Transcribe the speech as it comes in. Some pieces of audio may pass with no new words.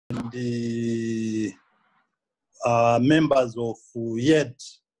the members of YET.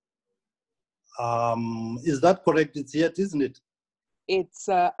 Is that correct? It's YET, isn't it? It's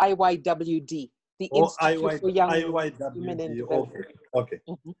IYWD, the Institute for Young Women and Development. Okay.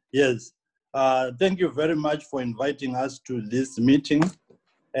 Yes. Thank you very much for inviting us to this meeting.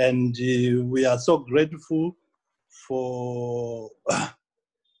 And we are so grateful for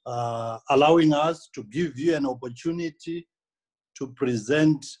allowing us to give you an opportunity to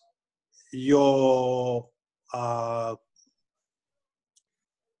present your,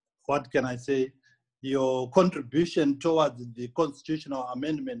 what can I say, your contribution towards the Constitutional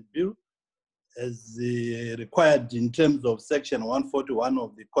Amendment Bill as required in terms of Section 141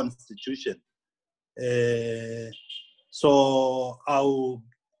 of the Constitution. So I'll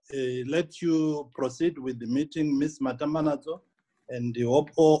let you proceed with the meeting, Ms. Matamanazo, and the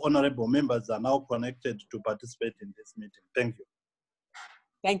all honorable members are now connected to participate in this meeting. Thank you.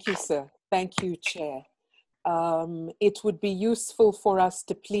 Thank you, sir. Thank you, Chair. It would be useful for us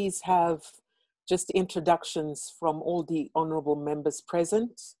to please have just introductions from all the honorable members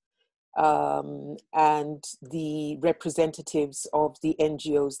present and the representatives of the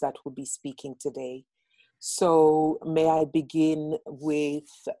NGOs that will be speaking today. So may I begin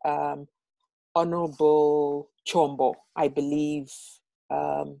with Honorable Chombo. I believe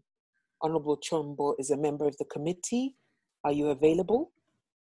Honorable Chombo is a member of the committee. Are you available?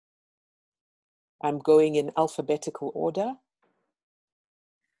 I'm going in alphabetical order.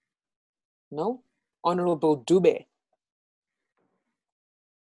 No? Honorable Dube.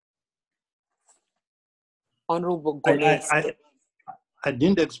 Honorable Gomez. I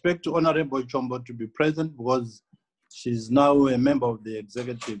didn't expect Honorable Chombo to be present because she's now a member of the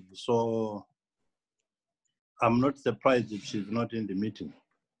executive. So I'm not surprised if she's not in the meeting.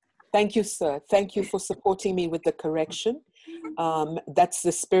 Thank you, sir. Thank you for supporting me with the correction. That's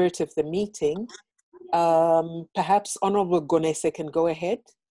the spirit of the meeting. Perhaps Honorable Gonese can go ahead.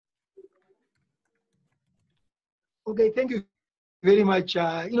 Okay, thank you very much.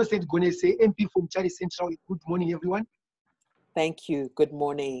 Innocent Gonese, MP from Chari Central. Good morning, everyone. Thank you. Good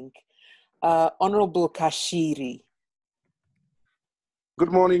morning. Honorable Kashiri.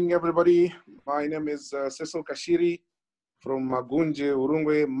 Good morning, everybody. My name is Cecil Kashiri from Magunje,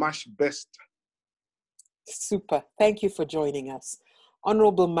 Urungwe, Mash Best. Super. Thank you for joining us.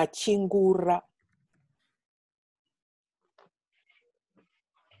 Honorable Machingura.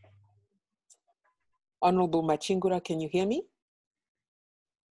 Honorable Machingura, can you hear me?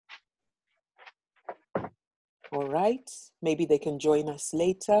 All right. Maybe they can join us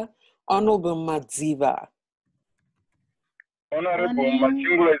later. Honorable Madziva. Honorable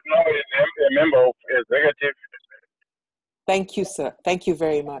Machingura is now a member of executive. Thank you, sir. Thank you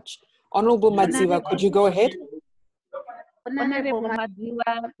very much. Honorable Madziva, could you go ahead? Honorable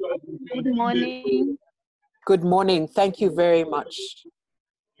Madziva, good morning. Good morning. Thank you very much.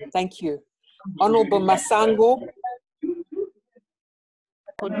 Thank you. Honorable Masango.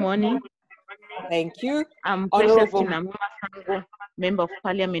 Good morning. Thank you. I'm Precious Chinamuma Masango, Member of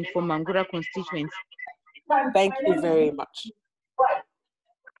Parliament for Mangura constituency. Thank you very much.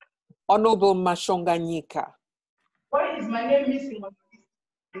 Honorable Mashonganyika. Why is my name missing?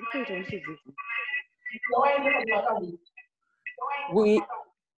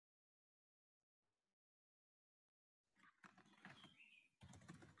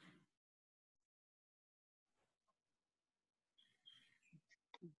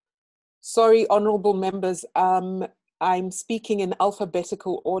 Sorry, honorable members, I'm speaking in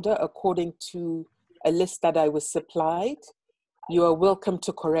alphabetical order according to a list that I was supplied. You are welcome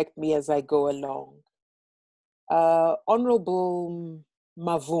to correct me as I go along. Honorable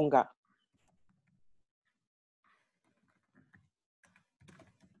Mavunga.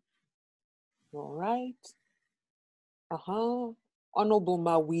 All right. Honorable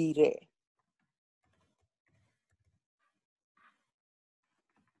Mawire.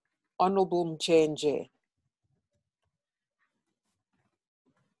 Honorable Mchenje.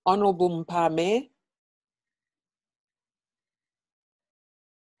 Honorable Mpame.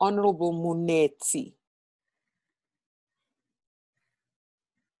 Honorable Munetsi.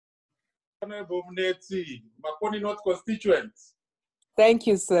 Honorable Munetsi, Makoni North constituent. Thank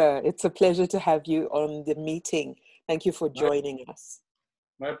you, sir. It's a pleasure to have you on the meeting. Thank you for joining us.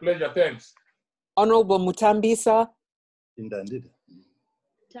 My pleasure, thanks. Honorable Mutambisa. Mutambisi.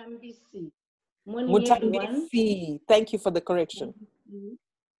 Morning, everyone. Thank you for the correction.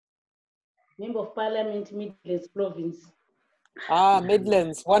 Member of Parliament, Midlands Province.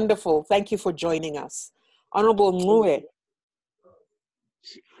 Midlands, wonderful. Thank you for joining us. Honorable Mue.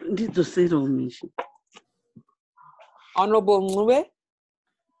 Honorable Mue.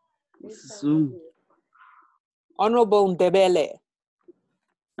 Zoom. Honorable Ndebele.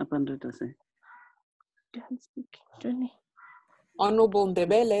 Honorable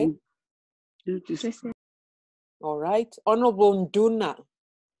Ndebele. All right. Honorable Nduna.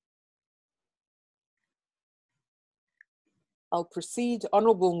 I'll proceed.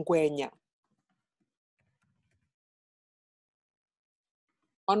 Honorable Ngwenya.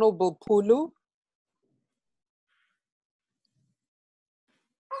 Honorable Pulu.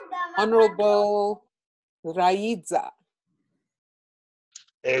 Honorable Raidza.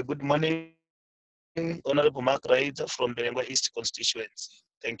 Good morning, Honorable Mark Raidza from Berengwa East constituency.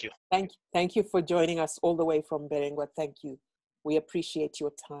 Thank you. Thank you for joining us all the way from Berengwa. Thank you. We appreciate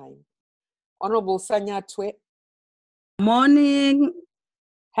your time. Honorable Sanyatwe. Morning.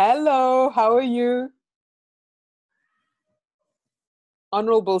 Hello, how are you?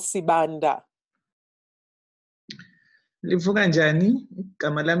 Honorable Sibanda. Livuka njani?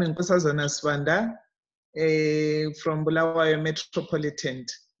 Gama lami Nkosazana Sibanda from Bulawayo Metropolitan.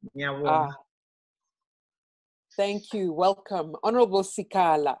 Ngiyabonga. Thank you. Welcome. Honorable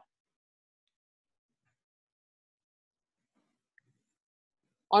Sikala.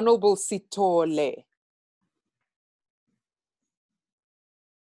 Honorable Sitole.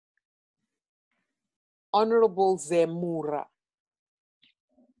 Honorable Zemura.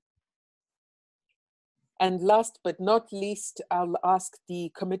 And last but not least, I'll ask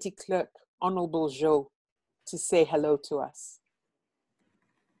the committee clerk, Honorable Jo, to say hello to us.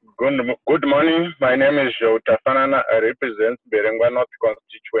 Good morning. My name is Jo Tafanana. I represent Berengwa North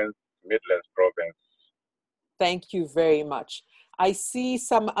Constituency, Midlands Province. Thank you very much. I see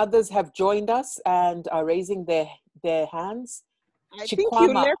some others have joined us and are raising their hands. I think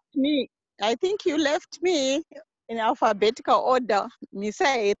you left me. I think you left me in alphabetical order.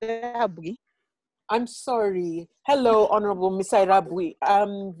 Misai Rabwi. I'm sorry. Hello, Honorable Misai Rabwi.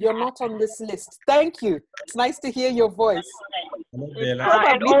 You're not on this list. Thank you. It's nice to hear your voice. Probably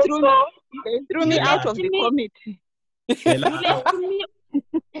they threw me out of the committee.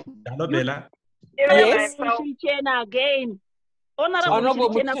 Hello, Bella. Yes. Chirichena again. Honorable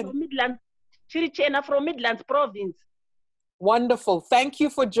Chirichena from Midlands Province. Wonderful. Thank you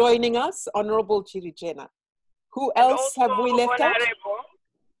for joining us, Honorable Chirichena. Who else have we left out?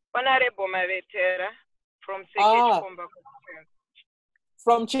 Honorable Mavetera from Sekech Komba.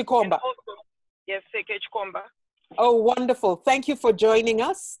 From Chikomba. Yes, Sekech Komba. Oh, wonderful. Thank you for joining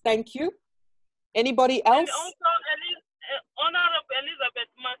us. Thank you. Anybody else? And also, Honorable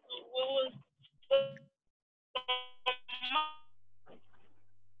Elizabeth Masu.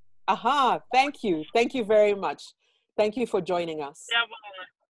 Aha, thank you. Thank you very much. Thank you for joining us.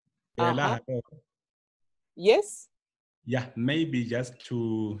 Yes? Yeah, maybe just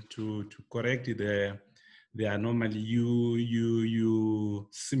to correct the anomaly, you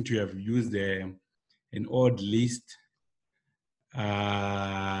seem to have used an odd list.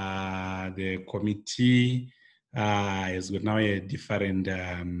 The committee has got now a different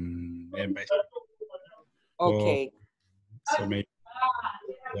membership. Okay. So maybe.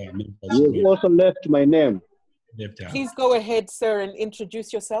 Yeah, maybe you also left my name. Please go ahead, sir, and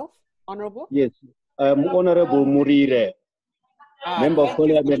introduce yourself, Honorable. Yes, I am Honorable Murire, Member of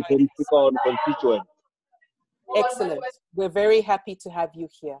Parliament from Sikaon constituency. Excellent. We're very happy to have you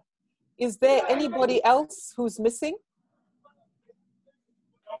here. Is there anybody else who's missing?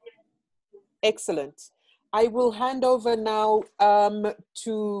 Excellent. I will hand over now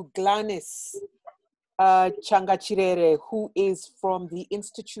to Gladys Changachirere, who is from the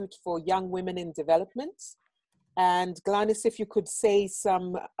Institute for Young Women in Development. And Gladys, if you could say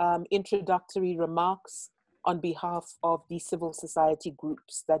some introductory remarks on behalf of the civil society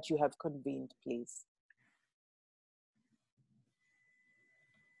groups that you have convened, please.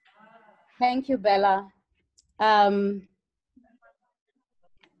 Thank you, Bella.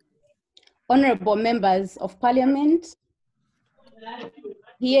 Honorable members of Parliament,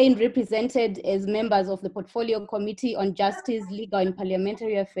 herein represented as members of the Portfolio Committee on Justice, Legal and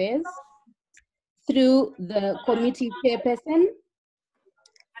Parliamentary Affairs, through the committee chairperson,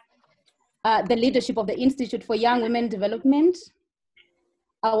 the leadership of the Institute for Young Women Development,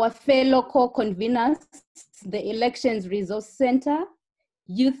 our fellow co-conveners, the Elections Resource Center,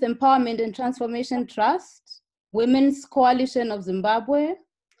 Youth Empowerment and Transformation Trust, Women's Coalition of Zimbabwe,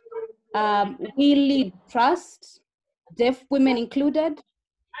 We Lead Trust, Deaf Women Included,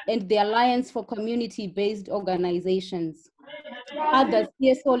 and the Alliance for Community-Based Organizations. Other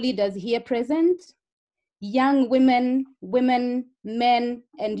CSO leaders here present, young women, men,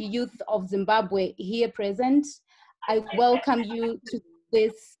 and youth of Zimbabwe here present, I welcome you to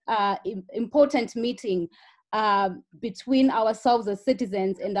this important meeting between ourselves as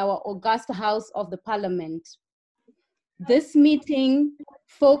citizens and our august House of the Parliament. This meeting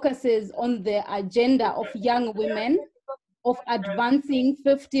focuses on the agenda of young women, of advancing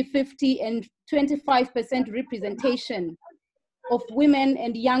 50-50 and 25% representation of women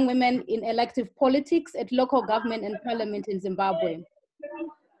and young women in elective politics at local government and parliament in Zimbabwe.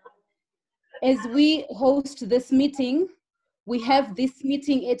 As we host this meeting, we have this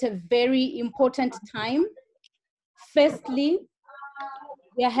meeting at a very important time. Firstly,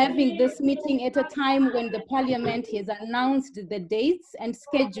 we are having this meeting at a time when the Parliament has announced the dates and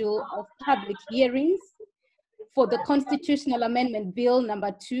schedule of public hearings for the Constitutional Amendment Bill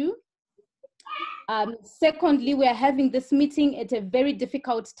No.2. Secondly, we are having this meeting at a very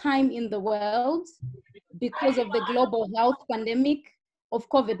difficult time in the world because of the global health pandemic of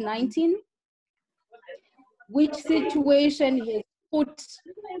COVID-19, which situation has put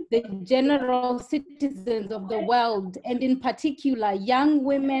the general citizens of the world, and in particular young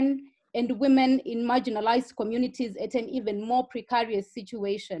women and women in marginalized communities, at an even more precarious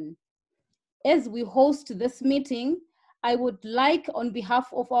situation. As we host this meeting, I would like, on behalf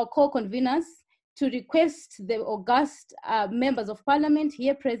of our co-conveners, to request the august members of Parliament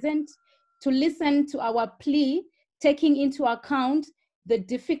here present to listen to our plea, taking into account the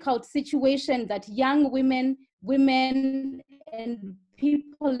difficult situation that young women, and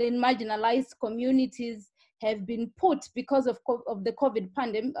people in marginalized communities have been put because of the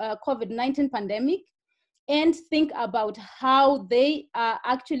COVID-19 pandemic, and think about how they are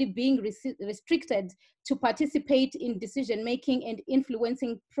actually being restricted to participate in decision-making and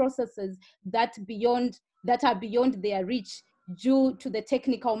influencing processes that are beyond their reach due to the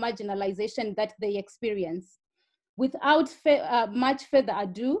technical marginalization that they experience. Without much further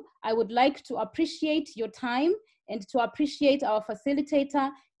ado, I would like to appreciate your time and to appreciate our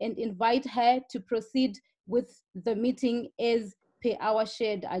facilitator and invite her to proceed with the meeting as per our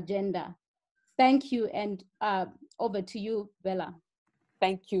shared agenda. Thank you, and over to you, Bella.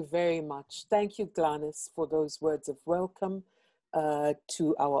 Thank you very much. Thank you, Gladys, for those words of welcome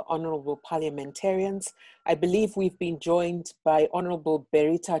to our honorable parliamentarians. I believe we've been joined by Honorable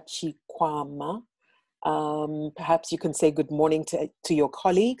Berita Chikwama. Perhaps you can say good morning to your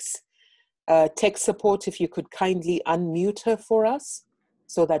colleagues. Tech support, if you could kindly unmute her for us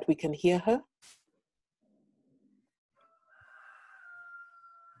so that we can hear her.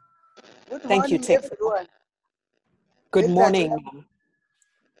 Thank you, Tech. Everyone. Good morning.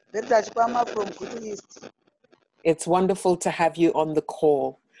 Berita Chikwama from Kutu East. It's wonderful to have you on the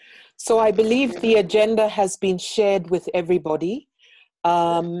call. So I believe the agenda has been shared with everybody.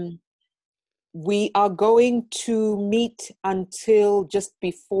 We are going to meet until just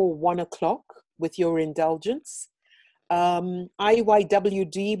before 1 o'clock with your indulgence.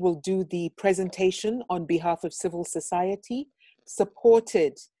 IYWD will do the presentation on behalf of civil society,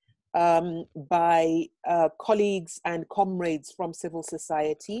 supported by colleagues and comrades from civil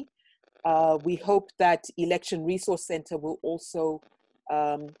society. We hope that Election Resource Center will also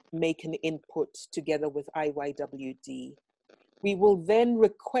make an input together with IYWD. We will then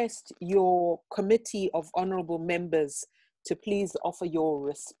request your committee of honorable members to please offer your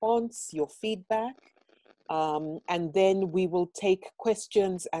response, your feedback, and then we will take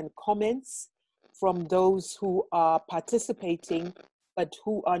questions and comments from those who are participating but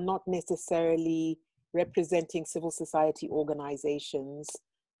who are not necessarily representing civil society organizations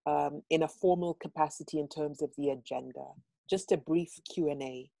in a formal capacity in terms of the agenda. Just a brief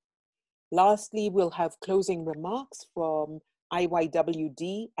Q&A. Lastly, we'll have closing remarks from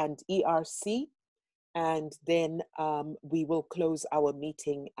IYWD and ERC, and then we will close our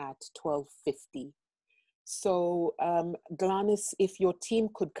meeting at 12:50. So Gladys, if your team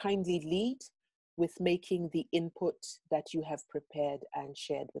could kindly lead with making the input that you have prepared and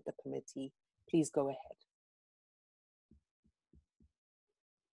shared with the committee, please go ahead.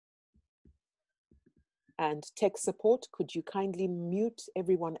 And tech support, could you kindly mute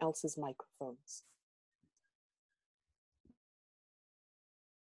everyone else's microphones?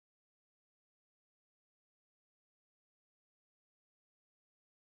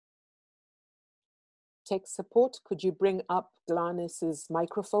 Tech support, could you bring up Gladys's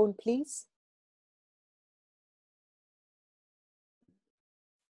microphone, please?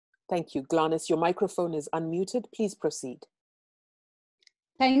 Thank you. Gladys, your microphone is unmuted. Please proceed.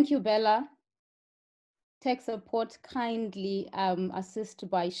 Thank you, Bella. Tech support, kindly assist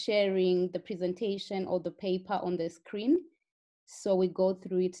by sharing the presentation or the paper on the screen so we go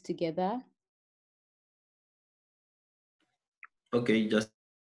through it together. Okay, just.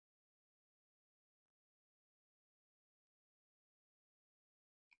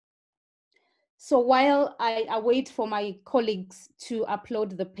 So while I await for my colleagues to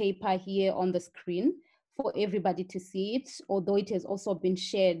upload the paper here on the screen for everybody to see it, although it has also been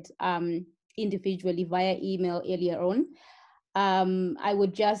shared individually via email earlier on, I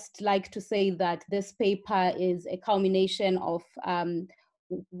would just like to say that this paper is a culmination of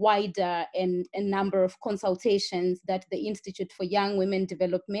wider and a number of consultations that the Institute for Young Women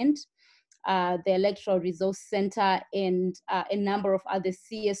Development, the Electoral Resource Center, and a number of other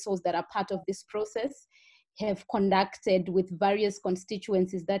CSOs that are part of this process have conducted with various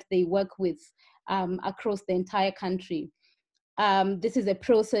constituencies that they work with across the entire country. This is a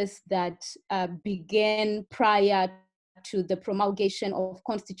process that began prior to the promulgation of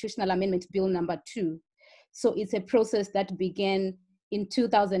Constitutional Amendment Bill No.2. So it's a process that began in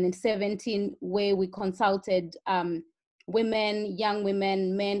 2017, where we consulted women, young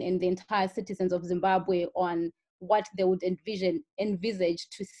women, men, and the entire citizens of Zimbabwe on what they would envisage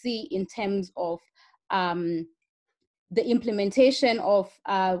to see in terms of the implementation of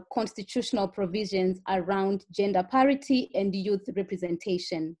constitutional provisions around gender parity and youth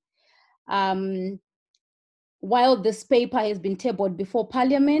representation. While this paper has been tabled before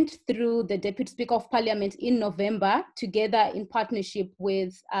Parliament through the Deputy Speaker of Parliament in November, together in partnership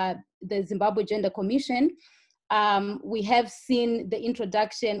with the Zimbabwe Gender Commission, we have seen the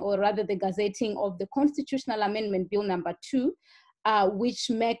introduction, or rather the gazetting, of the Constitutional Amendment Bill No.2, which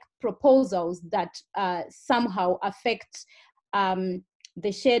make proposals that somehow affect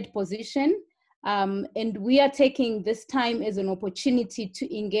the shared position. And we are taking this time as an opportunity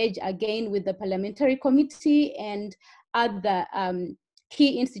to engage again with the Parliamentary Committee and other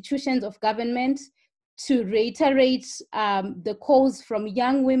key institutions of government to reiterate the calls from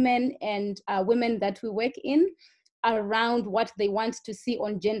young women and women that we work in around what they want to see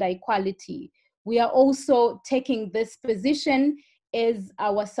on gender equality. We are also taking this position as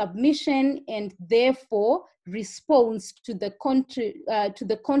our submission and therefore response to the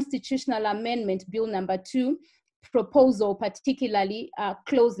Constitutional Amendment Bill No.2 proposal, particularly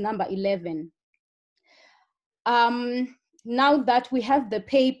clause number 11. Now that we have the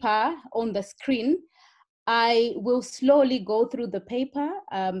paper on the screen, I will slowly go through the paper,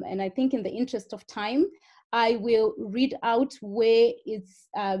 and I think in the interest of time, I will read out where it's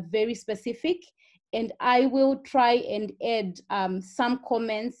very specific, and I will try and add some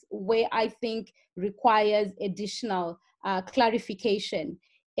comments where I think requires additional clarification.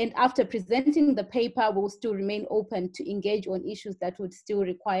 And after presenting the paper, we'll still remain open to engage on issues that would still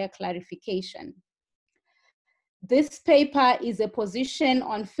require clarification. This paper is a position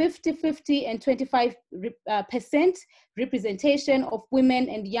on 50-50 and 25% representation of women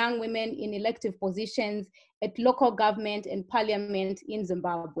and young women in elective positions at local government and parliament in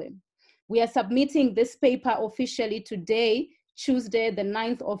Zimbabwe. We are submitting this paper officially today, Tuesday, the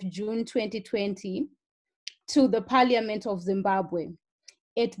 9th of June, 2020, to the Parliament of Zimbabwe.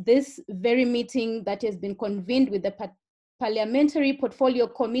 At this very meeting that has been convened with the Parliamentary Portfolio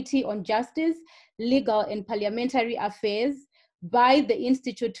Committee on Justice, Legal and Parliamentary Affairs by the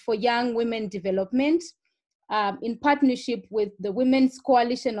Institute for Young Women Development, in partnership with the Women's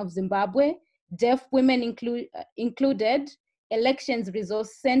Coalition of Zimbabwe, Deaf Women Included, Elections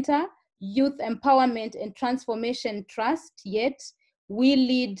Resource Center, Youth Empowerment and Transformation Trust, YET, We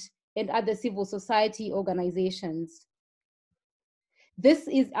Lead, and other civil society organizations. This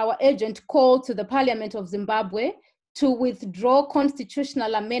is our urgent call to the Parliament of Zimbabwe to withdraw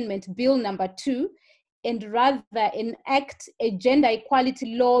Constitutional Amendment Bill No.2 and rather enact a gender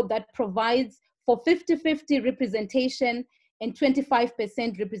equality law that provides for 50-50 representation and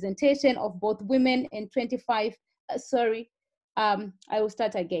 25% representation of both women and I will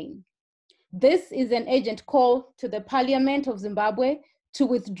start again. This is an urgent call to the Parliament of Zimbabwe to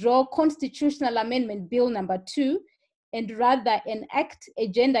withdraw Constitutional Amendment Bill No.2 and rather enact a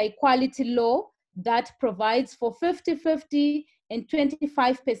gender equality law that provides for 50-50 and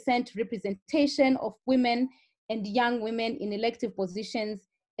 25% representation of women and young women in elective positions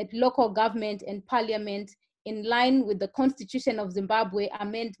at local government and parliament in line with the Constitution of Zimbabwe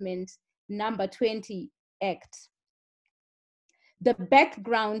Amendment No. 20 Act. The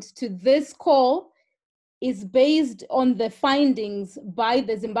background to this call is based on the findings by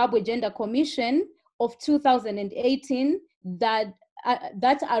the Zimbabwe Gender Commission of 2018 that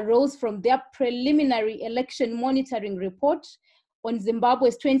arose from their preliminary election monitoring report on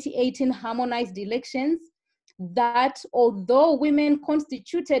Zimbabwe's 2018 harmonized elections, that although women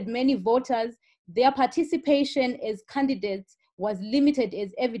constituted many voters, their participation as candidates was limited,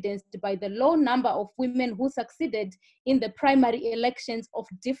 as evidenced by the low number of women who succeeded in the primary elections of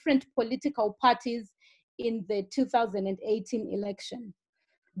different political parties in the 2018 election.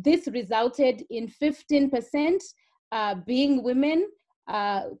 This resulted in 15% being women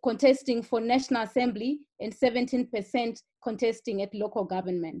contesting for National Assembly and 17% contesting at local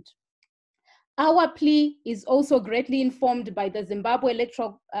government. Our plea is also greatly informed by the Zimbabwe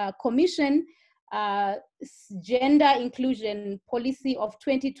Electoral Commission gender inclusion policy of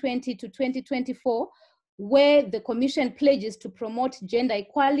 2020 to 2024, where the Commission pledges to promote gender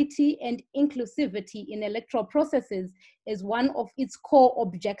equality and inclusivity in electoral processes as one of its core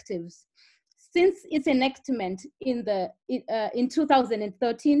objectives. Since its enactment in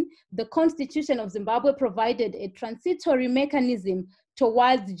 2013, the Constitution of Zimbabwe provided a transitory mechanism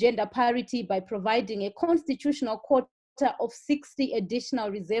towards gender parity by providing a constitutional quota of 60 additional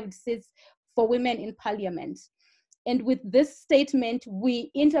reserved seats for women in parliament. And with this statement, we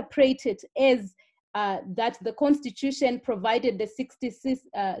interpret it as that the Constitution provided the 66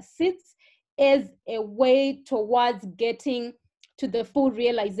 seats as a way towards getting to the full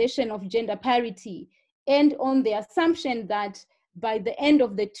realization of gender parity, and on the assumption that by the end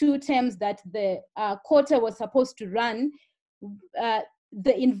of the 2 terms that the quota was supposed to run,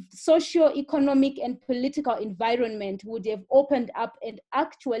 the socio-economic and political environment would have opened up and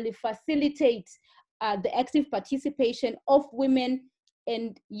actually facilitate the active participation of women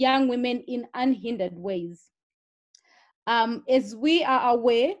and young women in unhindered ways. As we are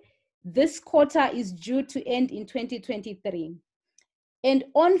aware, this quota is due to end in 2023. And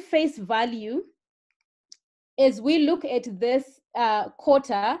on face value, as we look at this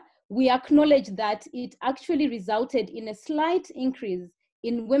quota, we acknowledge that it actually resulted in a slight increase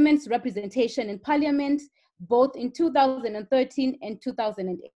in women's representation in parliament, both in 2013 and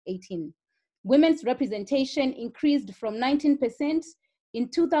 2018. Women's representation increased from 19% in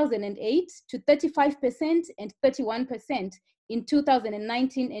 2008 to 35% and 31% in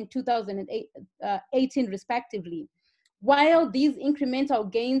 2019 and 2018 respectively. While these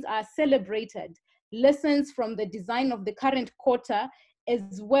incremental gains are celebrated, lessons from the design of the current quota,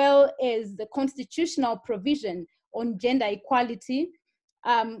 as well as the constitutional provision on gender equality,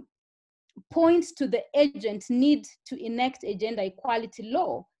 points to the urgent need to enact a gender equality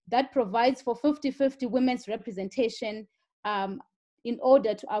law that provides for 50-50 women's representation in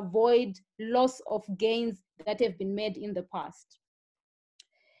order to avoid loss of gains that have been made in the past.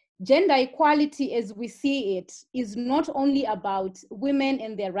 Gender equality, as we see it, is not only about women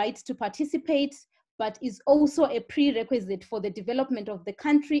and their right to participate, but is also a prerequisite for the development of the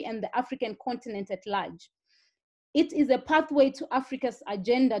country and the African continent at large. It is a pathway to Africa's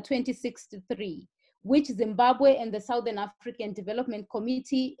Agenda 2063, which Zimbabwe and the Southern African Development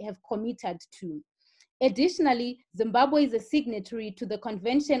Committee have committed to. Additionally, Zimbabwe is a signatory to the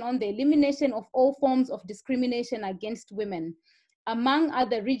Convention on the Elimination of All Forms of Discrimination Against Women, among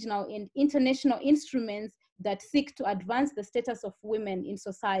other regional and international instruments that seek to advance the status of women in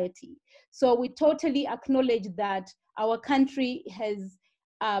society. So we totally acknowledge that our country has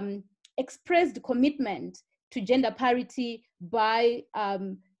expressed commitment to gender parity by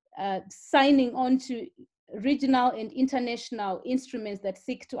signing on to regional and international instruments that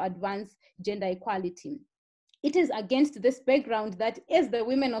seek to advance gender equality. It is against this background that as the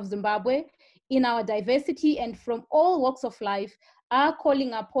women of Zimbabwe, in our diversity and from all walks of life, are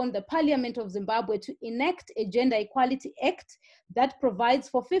calling upon the Parliament of Zimbabwe to enact a Gender Equality Act that provides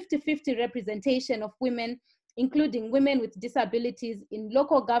for 50-50 representation of women, including women with disabilities, in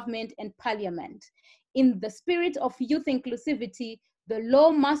local government and parliament. In the spirit of youth inclusivity, the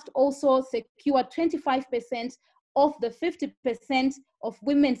law must also secure 25% of the 50% of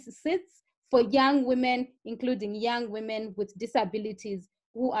women's seats for young women, including young women with disabilities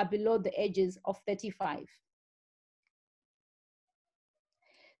who are below the ages of 35.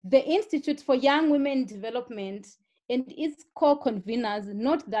 The Institute for Young Women Development and its co-conveners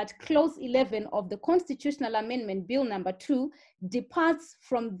note that Clause 11 of the Constitutional Amendment Bill No.2 departs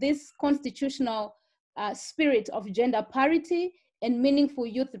from this constitutional spirit of gender parity and meaningful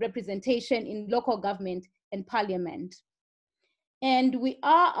youth representation in local government and parliament. And we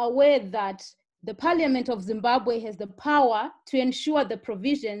are aware that the Parliament of Zimbabwe has the power to ensure the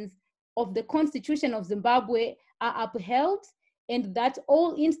provisions of the Constitution of Zimbabwe are upheld, and that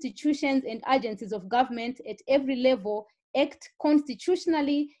all institutions and agencies of government at every level act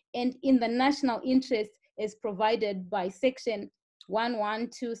constitutionally and in the national interest as provided by Section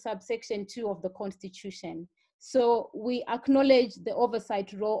 112, subsection 2 of the Constitution. So we acknowledge the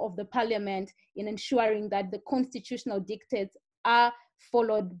oversight role of the Parliament in ensuring that the constitutional dictates are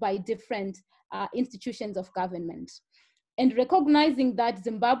followed by different institutions of government. and recognizing that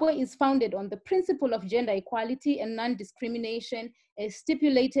Zimbabwe is founded on the principle of gender equality and non-discrimination as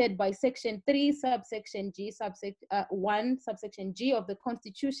stipulated by Section 3, subsection G, 1, subsection G of the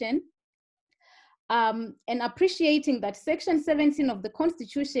Constitution, and appreciating that Section 17 of the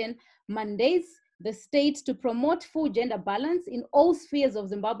Constitution mandates the state to promote full gender balance in all spheres of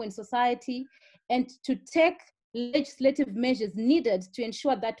Zimbabwean society and to take legislative measures needed to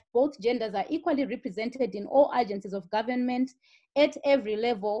ensure that both genders are equally represented in all agencies of government at every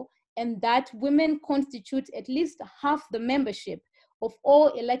level, and that women constitute at least half the membership of all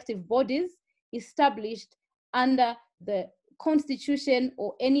elective bodies established under the Constitution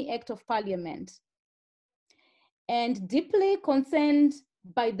or any Act of Parliament. And deeply concerned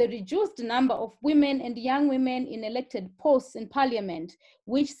by the reduced number of women and young women in elected posts in Parliament,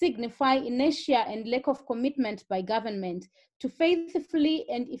 which signify inertia and lack of commitment by government to faithfully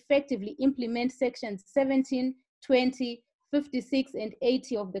and effectively implement Sections 17, 20, 56, and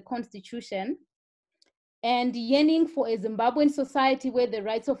 80 of the Constitution, and yearning for a Zimbabwean society where the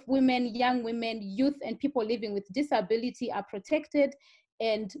rights of women, young women, youth, and people living with disability are protected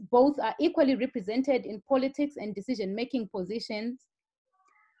and both are equally represented in politics and decision-making positions.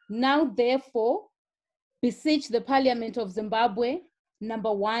 Now, therefore, beseech the Parliament of Zimbabwe,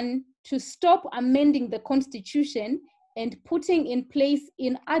 number 1, to stop amending the Constitution and putting in place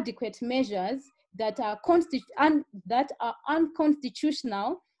inadequate measures that are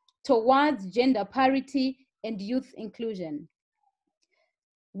unconstitutional towards gender parity and youth inclusion.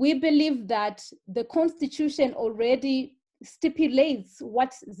 We believe that the Constitution already stipulates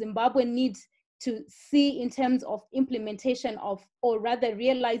what Zimbabwe needs to see in terms of implementation of, or rather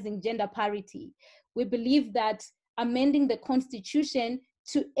realizing gender parity. We believe that amending the Constitution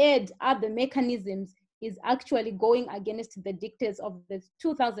to add other mechanisms is actually going against the dictates of the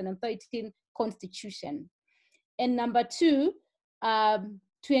 2013 Constitution. And number 2,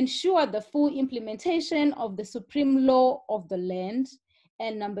 to ensure the full implementation of the supreme law of the land.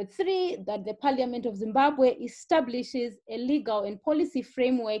 And number 3, that the Parliament of Zimbabwe establishes a legal and policy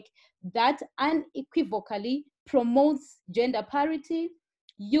framework that unequivocally promotes gender parity,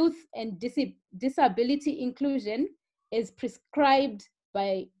 youth and disability inclusion as prescribed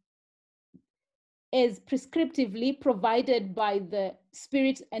by, as prescriptively provided by the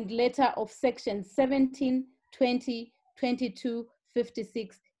spirit and letter of Section 17, 20, 22,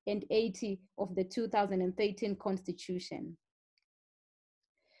 56, and 80 of the 2013 Constitution.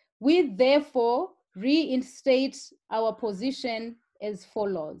 We therefore reinstate our position as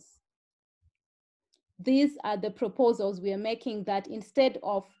follows. These are the proposals we are making, that instead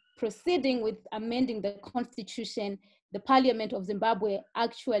of proceeding with amending the Constitution, the Parliament of Zimbabwe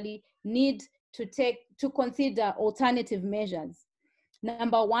actually need to consider alternative measures.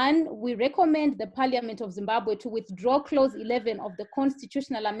 Number 1, we recommend the Parliament of Zimbabwe to withdraw Clause 11 of the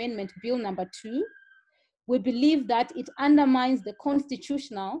Constitutional Amendment Bill No.2. We believe that it undermines the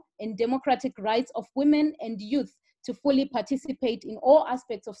constitutional and democratic rights of women and youth to fully participate in all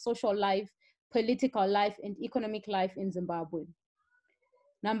aspects of social life, political life, and economic life in Zimbabwe.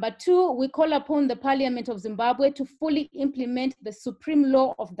 Number 2, we call upon the Parliament of Zimbabwe to fully implement the supreme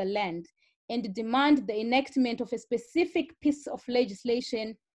law of the land and demand the enactment of a specific piece of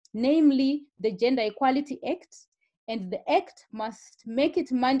legislation, namely the Gender Equality Act, and the Act must make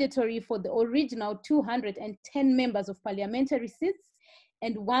it mandatory for the original 210 members of parliamentary seats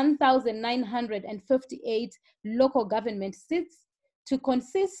and 1,958 local government seats to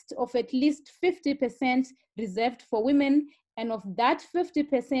consist of at least 50% reserved for women, and of that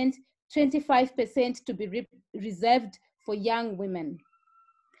 50%, 25% to be reserved for young women.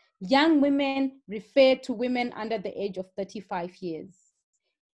 Young women refer to women under the age of 35 years.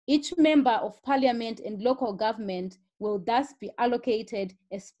 Each member of parliament and local government will thus be allocated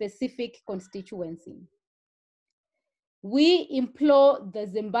a specific constituency. We implore the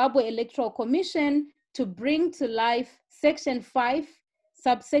Zimbabwe Electoral Commission to bring to life Section 5,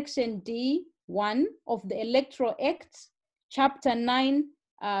 subsection D1 of the Electoral Act, Chapter 9,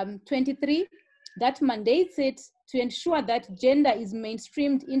 23, that mandates it to ensure that gender is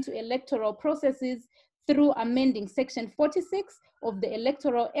mainstreamed into electoral processes through amending Section 46 of the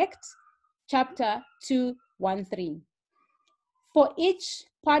Electoral Act, Chapter 213. For each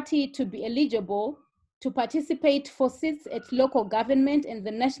party to be eligible to participate for seats at local government and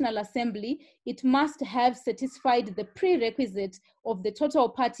the National Assembly, it must have satisfied the prerequisite of the total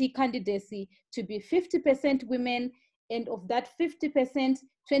party candidacy to be 50% women, and of that 50%,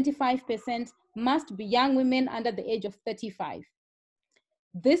 25% must be young women under the age of 35.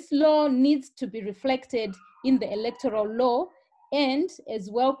 This law needs to be reflected in the electoral law and as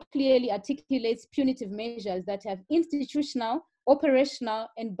well clearly articulates punitive measures that have institutional, operational,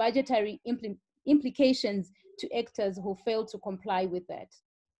 and budgetary implications to actors who fail to comply with that.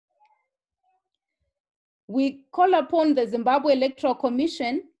 We call upon the Zimbabwe Electoral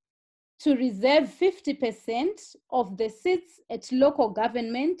Commission to reserve 50% of the seats at local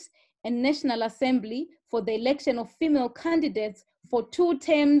government and National Assembly for the election of female candidates for 2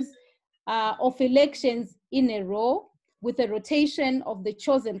 terms of elections in a row, with a rotation of the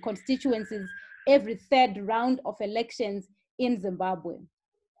chosen constituencies every 3rd round of elections in Zimbabwe.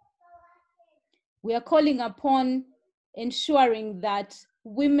 We are calling upon ensuring that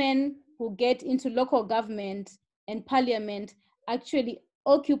women who get into local government and parliament actually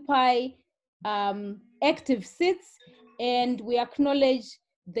occupy active seats, and we acknowledge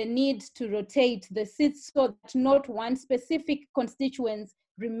the need to rotate the seats so that not one specific constituency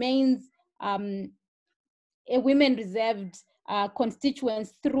remains a women reserved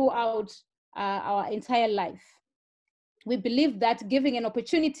constituency throughout our entire life. We believe that giving an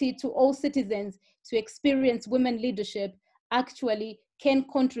opportunity to all citizens to experience women leadership actually can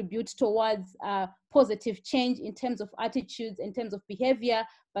contribute towards positive change in terms of attitudes, in terms of behavior,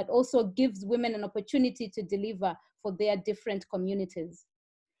 but also gives women an opportunity to deliver for their different communities.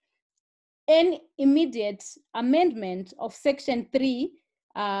 An immediate amendment of Section 3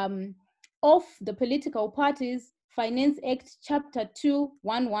 of the Political Parties Finance Act, Chapter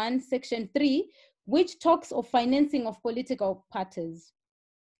 211, Section 3, which talks of financing of political parties.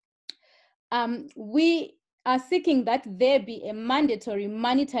 We are seeking that there be a mandatory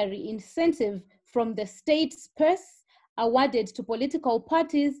monetary incentive from the state's purse awarded to political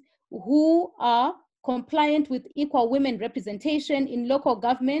parties who are compliant with equal women representation in local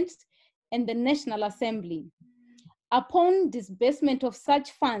government and the National Assembly. Upon disbursement of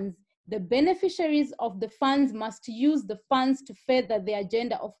such funds, the beneficiaries of the funds must use the funds to further the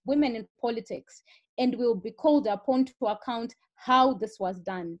agenda of women in politics and will be called upon to account how this was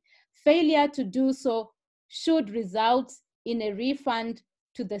done. Failure to do so should result in a refund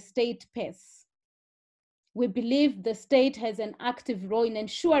to the state purse. We believe the state has an active role in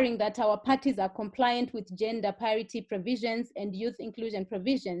ensuring that our parties are compliant with gender parity provisions and youth inclusion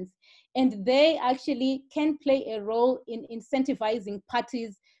provisions, and they actually can play a role in incentivizing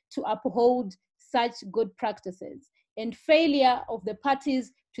parties to uphold such good practices. And failure of the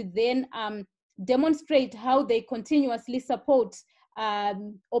parties to then demonstrate how they continuously support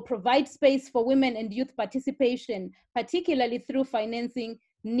or provide space for women and youth participation, particularly through financing,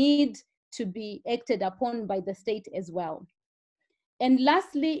 need to be acted upon by the state as well. And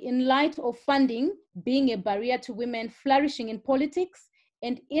lastly, in light of funding being a barrier to women flourishing in politics,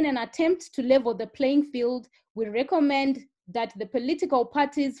 and in an attempt to level the playing field, we recommend that the Political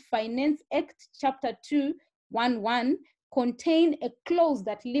Parties Finance Act, Chapter 211, contain a clause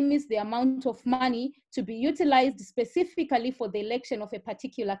that limits the amount of money to be utilized specifically for the election of a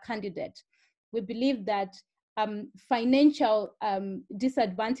particular candidate. We believe that financial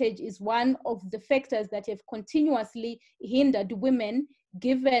disadvantage is one of the factors that have continuously hindered women,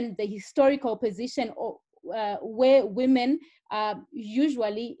 given the historical position of, where women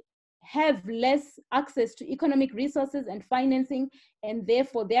usually have less access to economic resources and financing, and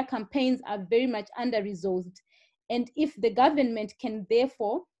therefore their campaigns are very much under-resourced. And if the government can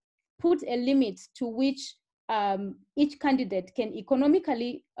therefore put a limit to which each candidate can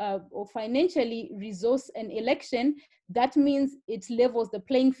economically or financially resource an election, that means it levels the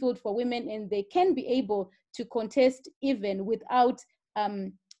playing field for women, and they can be able to contest even without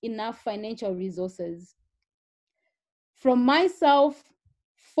enough financial resources. From myself,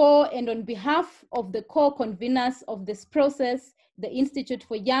 for and on behalf of the core conveners of this process, the Institute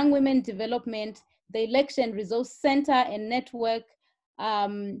for Young Women Development, the Election Resource Center and Network,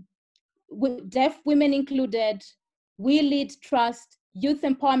 with Deaf Women Included, We Lead Trust, Youth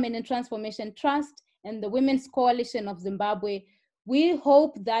Empowerment and Transformation Trust, and the Women's Coalition of Zimbabwe, we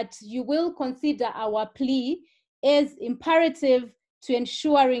hope that you will consider our plea as imperative to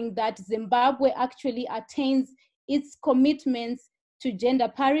ensuring that Zimbabwe actually attains its commitments to gender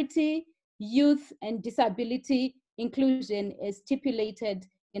parity, youth and disability inclusion as stipulated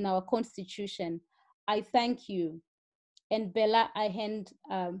in our Constitution. I thank you. And Bella, I hand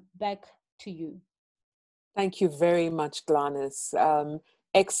back to you. Thank you very much, Gladys.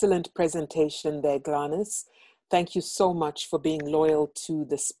 Excellent presentation there, Gladys. Thank you so much for being loyal to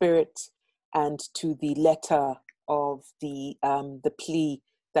the spirit and to the letter of the plea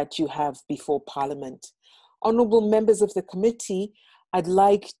that you have before Parliament. Honourable members of the committee, I'd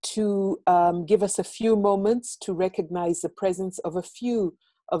like to give us a few moments to recognize the presence of a few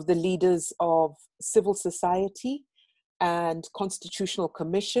of the leaders of civil society and constitutional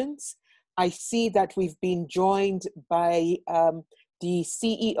commissions. I see that we've been joined by the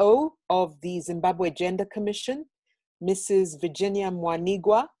CEO of the Zimbabwe Gender Commission, Mrs. Virginia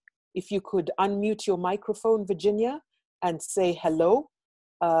Mwanigwa. If you could unmute your microphone, Virginia, and say hello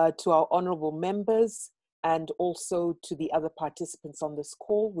to our honorable members and also to the other participants on this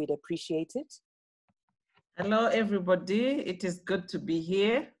call, we'd appreciate it. Hello, everybody. It is good to be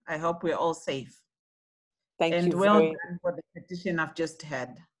here. I hope we're all safe. Thank you. And well done for the petition I've just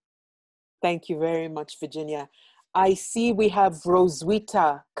had. Thank you very much, Virginia. I see we have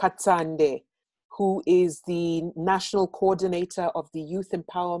Roswitha Katsande, who is the National Coordinator of the Youth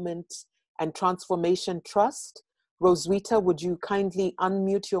Empowerment and Transformation Trust. Roswitha, would you kindly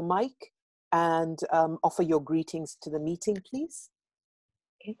unmute your mic and offer your greetings to the meeting, please?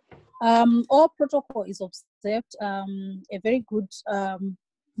 Okay. All protocol is observed. A very good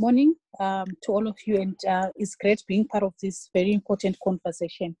morning to all of you, and it's great being part of this very important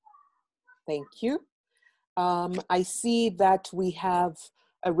conversation. Thank you. I see that we have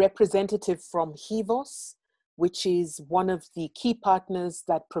a representative from HIVOS, which is one of the key partners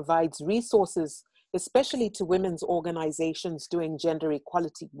that provides resources, especially to women's organizations doing gender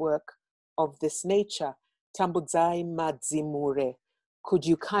equality work of this nature. Tambudzai Madzimure. Could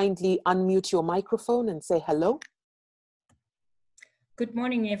you kindly unmute your microphone and say hello? Good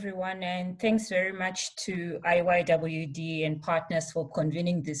morning, everyone, and thanks very much to IYWD and partners for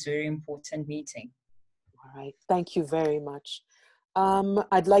convening this very important meeting. All right, thank you very much.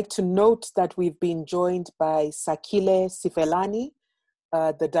 I'd like to note that we've been joined by Sakile Sifelani,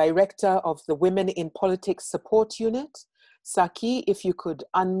 the Director of the Women in Politics Support Unit. Saki, if you could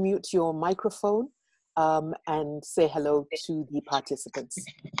unmute your microphone and say hello to the participants.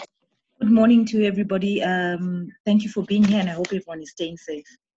 Good morning to everybody. Thank you for being here, and I hope everyone is staying safe.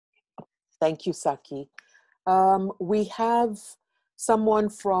 Thank you, Saki. We have someone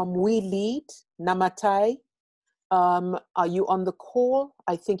from We Lead, Namatai. Are you on the call?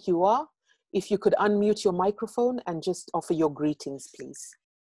 I think you are. If you could unmute your microphone and just offer your greetings, please.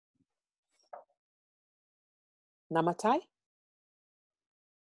 Namatai?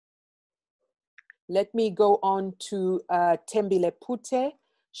 Let me go on to Tembile Pute.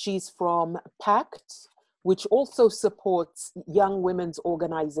 She's from PACT, which also supports young women's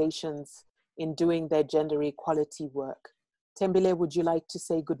organizations in doing their gender equality work. Tembile, would you like to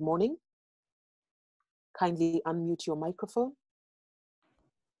say good morning? Kindly unmute your microphone.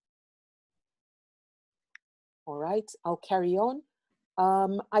 All right, I'll carry on.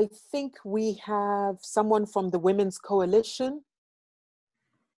 I think we have someone from the Women's Coalition.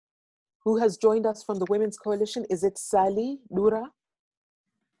 Who has joined us from the Women's Coalition? Is it Sally Lura?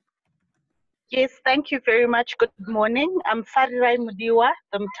 Yes, thank you very much. Good morning. I'm Farirai Mudiwa,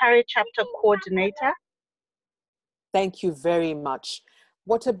 the Mtare Chapter Coordinator. Thank you very much.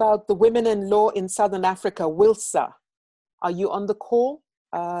 What about the Women in Law in Southern Africa, WILSA? Are you on the call?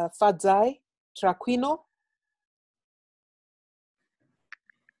 Fadzai Traquino?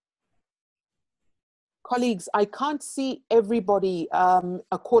 Colleagues, I can't see everybody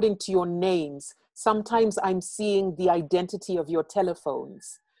according to your names. Sometimes I'm seeing the identity of your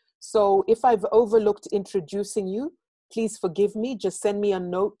telephones. So if I've overlooked introducing you, please forgive me. Just send me a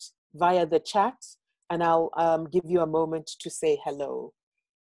note via the chat and I'll give you a moment to say hello.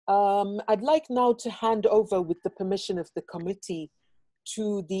 I'd like now to hand over, with the permission of the committee,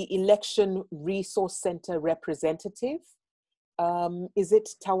 to the Election Resource Center representative. Is it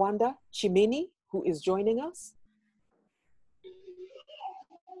Tawanda Chimini who is joining us?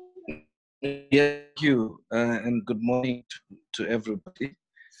 Thank you, and good morning to everybody.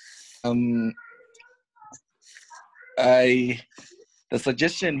 The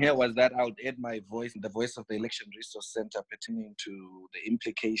suggestion here was that I would add my voice, the voice of the Election Resource Center, pertaining to the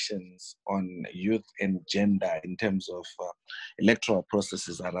implications on youth and gender in terms of electoral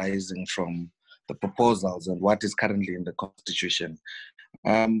processes arising from the proposals and what is currently in the Constitution.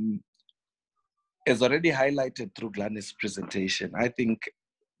 As already highlighted through Gladys' presentation, I think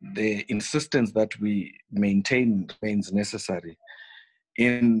the insistence that we maintain remains necessary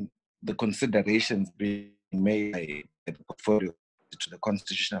in the considerations being made by the portfolio to the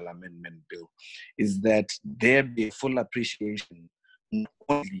Constitutional Amendment Bill, is that there be a full appreciation not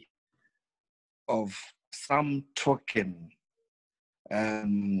only of some token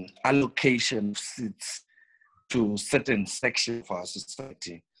allocation of seats to certain sections of our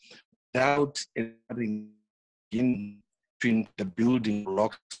society, without entering between the building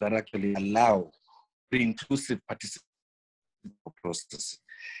blocks that actually allow the inclusive participation process.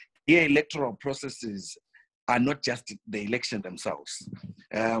 Here, electoral processes are not just the elections themselves.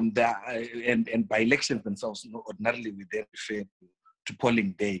 And by elections themselves, ordinarily we then refer to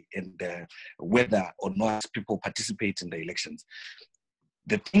polling day and whether or not people participate in the elections.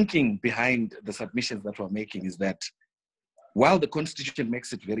 The thinking behind the submissions that we're making is that while the Constitution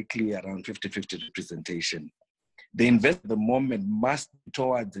makes it very clear around 50-50 representation, the investment at the moment must be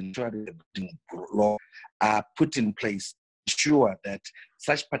towards ensuring that the law are put in place to ensure that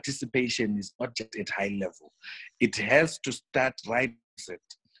such participation is not just at high level. It has to start right at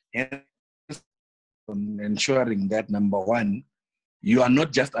ensuring that, number one, you are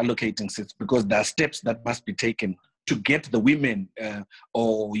not just allocating seats, because there are steps that must be taken to get the women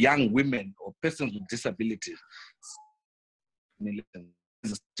or young women or persons with disabilities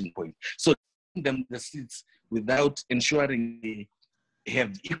point. So them the seats without ensuring they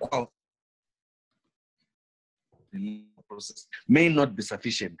have equal process may not be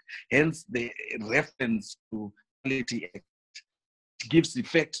sufficient. Hence, the reference to Equality Act gives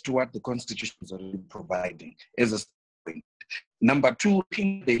effect to what the Constitution is already providing as a point. Number two,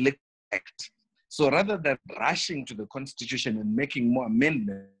 the Elective Act. So rather than rushing to the Constitution and making more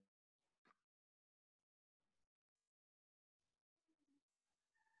amendments,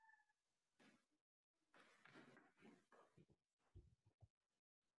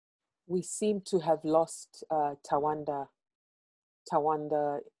 We seem to have lost Tawanda.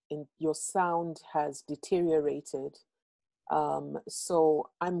 Tawanda, your sound has deteriorated. So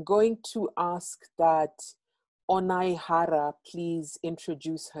I'm going to ask that Onai Hara please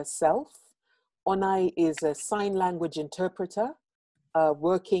introduce herself. Onai is a sign language interpreter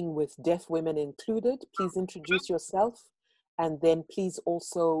working with deaf women included. Please introduce yourself, and then please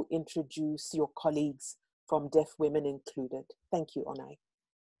also introduce your colleagues from Deaf Women Included. Thank you, Onai.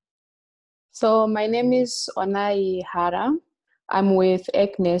 So my name is Onai Hara. I'm with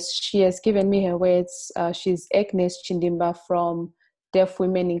Agnes. She has given me her words. She's Agnes Chindimba from Deaf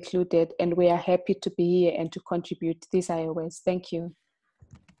Women Included, and we are happy to be here and to contribute these are her words. Thank you.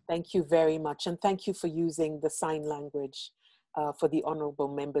 Thank you very much, and thank you for using the sign language for the honorable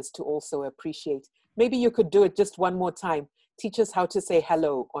members to also appreciate. Maybe you could do it just one more time. Teach us how to say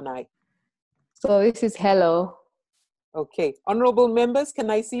hello, Onai. So this is hello. Okay, honorable members,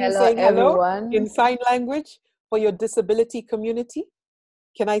 can I see you Hello, saying hello everyone. in sign language for your disability community?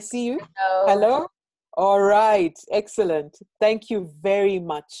 Can I see you? Hello. Hello? All right, excellent. Thank you very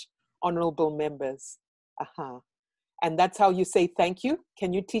much, honorable members. Aha. And that's how you say thank you.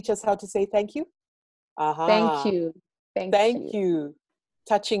 Can you teach us how to say thank you? Aha. Thank you. Thank you.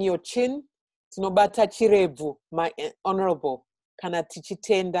 Touching your chin. Tinobata chirevu, my honorable. Kana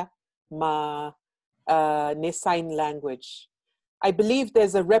tichitenda ma ne sign language. I believe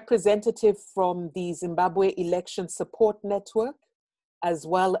there's a representative from the Zimbabwe Election Support Network, as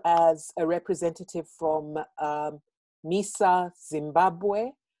well as a representative from MISA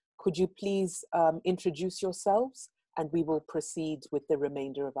Zimbabwe. Could you please introduce yourselves, and we will proceed with the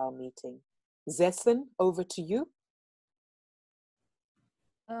remainder of our meeting. Zessen, over to you.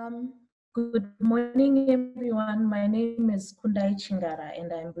 Good morning, everyone. My name is Kundai Chingara,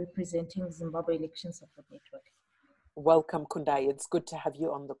 and I'm representing Zimbabwe Election Support Network. Welcome, Kundai. It's good to have you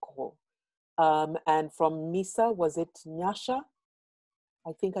on the call. And from MISA, was it Nyasha?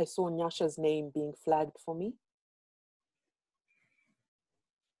 I think I saw Nyasha's name being flagged for me.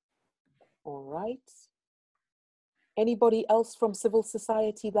 All right. Anybody else from civil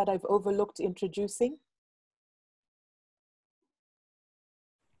society that I've overlooked introducing?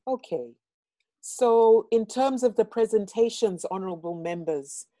 Okay. So in terms of the presentations, honorable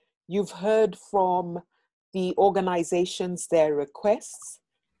members, you've heard from the organizations, their requests.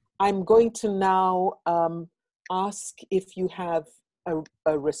 I'm going to now ask if you have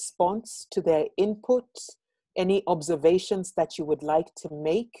a response to their input, any observations that you would like to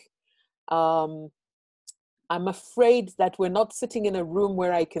make. I'm afraid that we're not sitting in a room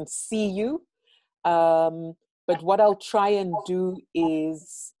where I can see you, but what I'll try and do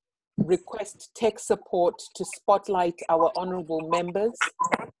is request tech support to spotlight our honorable members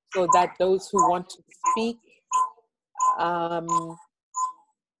so that those who want to speak,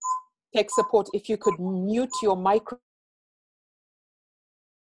 tech support, if you could mute your microphone.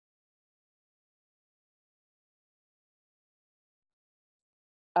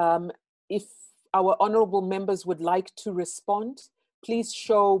 If our honorable members would like to respond, please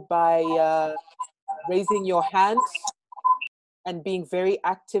show by raising your hand and being very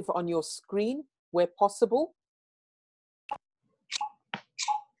active on your screen where possible.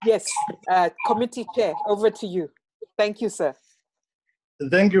 Yes, committee chair, over to you. Thank you, sir.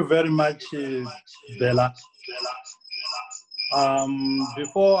 Thank you very much, Bella.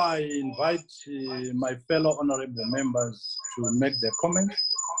 Before I invite my fellow honorable members to make their comments,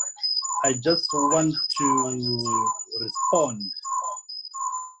 I just want to respond.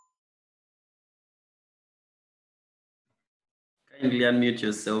 Kindly unmute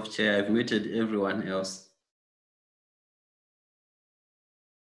yourself, Chair. I've muted everyone else.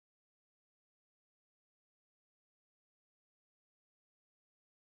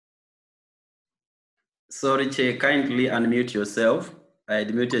 Sorry, Chair, kindly unmute yourself. I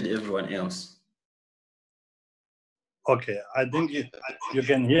had muted everyone else. Okay, I think you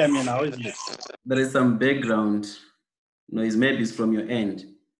can hear me now, isn't it? There is some background noise, maybe it's from your end.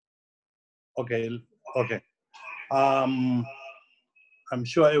 Okay, okay. I'm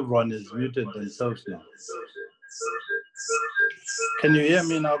sure everyone is muted themselves now. Can you hear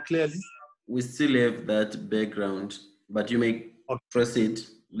me now clearly? We still have that background, but you may proceed.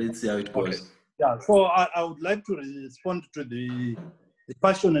 Let's see how it goes. Okay. Yeah, so I would like to respond to the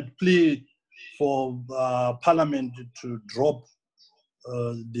passionate plea for Parliament to drop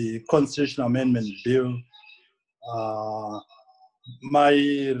the Constitutional Amendment Bill. My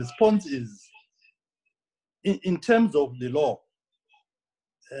response is, in terms of the law,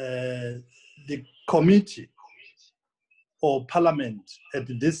 the committee or Parliament at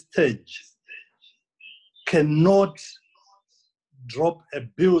this stage cannot drop a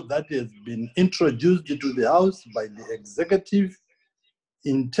bill that has been introduced to the House by the executive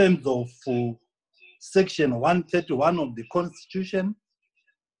in terms of Section 131 of the Constitution.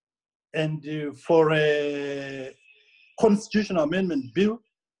 And for a Constitutional Amendment Bill,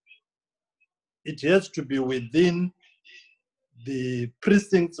 it has to be within the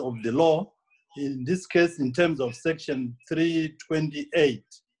precincts of the law, in this case, in terms of Section 328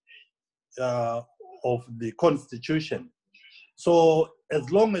 of the Constitution. So as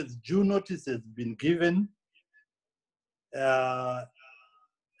long as due notice has been given,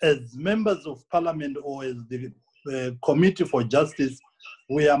 as members of Parliament or as the Committee for Justice,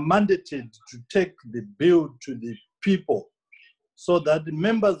 we are mandated to take the bill to the people so that the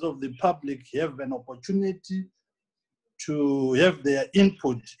members of the public have an opportunity to have their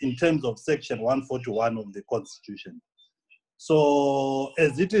input in terms of Section 141 of the Constitution. So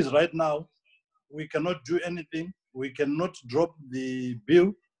as it is right now, we cannot do anything. We cannot drop the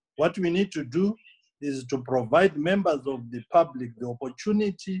bill. What we need to do is to provide members of the public the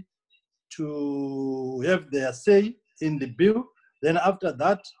opportunity to have their say in the bill. Then after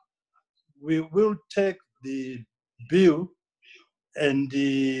that, we will take the bill and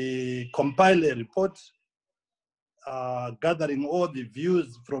compile a report gathering all the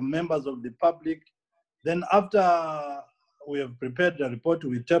views from members of the public. Then after we have prepared the report,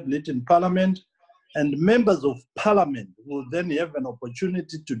 we table it in Parliament, and members of Parliament will then have an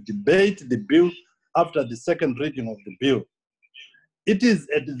opportunity to debate the bill after the second reading of the bill. It is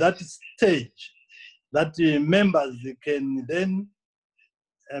at that stage that members can then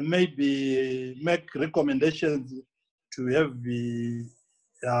maybe make recommendations to have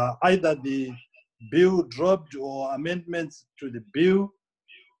either the bill dropped or amendments to the bill.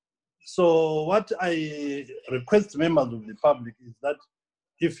 So what I request members of the public is that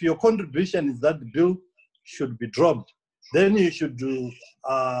if your contribution is that the bill should be dropped, then you should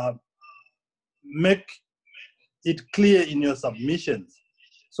make it clear in your submissions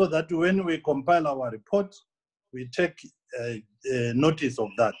so that when we compile our report, we take notice of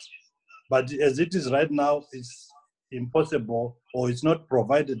that. But as it is right now, it's impossible or it's not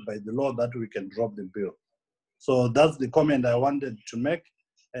provided by the law that we can drop the bill. So that's the comment I wanted to make.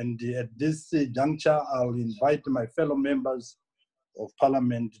 And at this juncture, I'll invite my fellow members of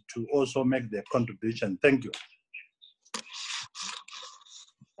Parliament to also make their contribution. Thank you.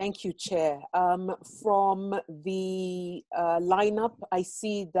 Thank you, Chair. From the lineup, I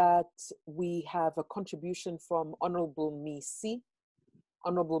see that we have a contribution from Honorable Misi.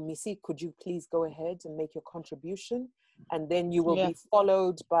 Honorable Misi, could you please go ahead and make your contribution? And then you will be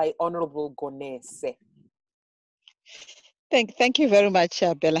followed by Honorable Gonese. Thank you very much,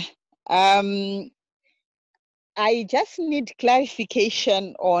 Bella. I just need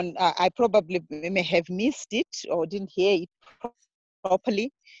clarification on, I probably may have missed it or didn't hear it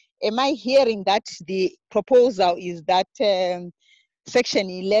properly. Am I hearing that the proposal is that Section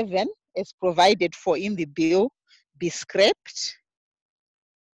 11, as provided for in the bill, be scrapped,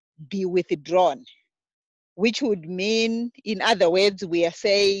 be withdrawn, which would mean, in other words, we are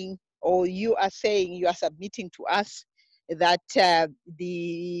saying, or you are saying, you are submitting to us that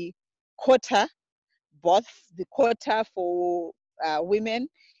the quota, both the quota for women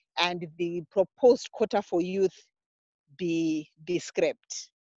and the proposed quota for youth be scrapped.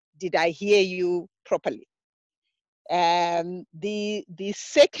 Did I hear you properly? The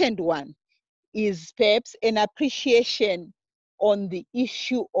second one is perhaps an appreciation on the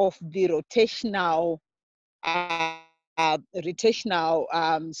issue of the rotational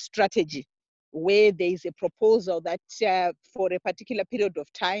strategy, where there is a proposal that for a particular period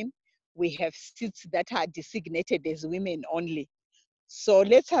of time, we have seats that are designated as women only. So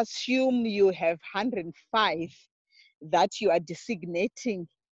let's assume you have 105 that you are designating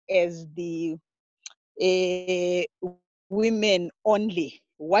as the women only.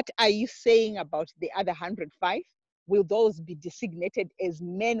 What are you saying about the other 105? Will those be designated as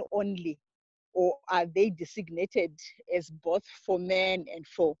men only, or are they designated as both for men and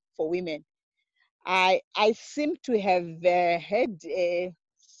for women? I seem to have had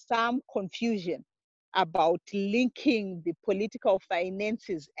some confusion about linking the Political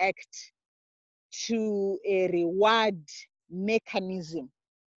Finances Act to a reward mechanism.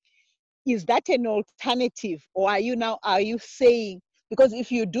 Is that an alternative, or are you saying, because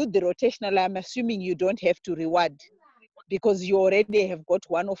if you do the rotational, I'm assuming you don't have to reward because you already have got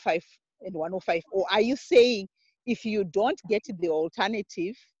 105 and 105, or are you saying if you don't get the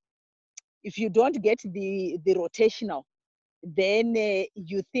alternative, if you don't get the rotational, then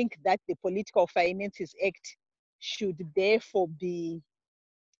you think that the Political Finances Act should therefore be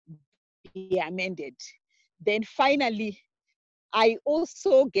amended? Then finally, I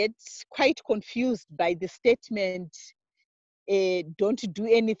also get quite confused by the statement, don't do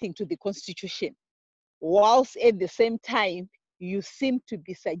anything to the Constitution, whilst at the same time, you seem to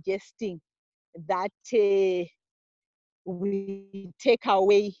be suggesting that we take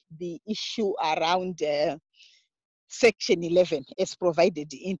away the issue around Section 11 as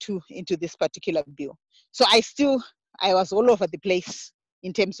provided into this particular bill. So I was all over the place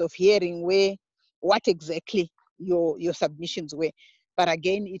in terms of hearing what exactly your submissions were. But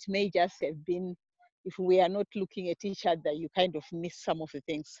again, it may just have been, if we are not looking at each other, you kind of miss some of the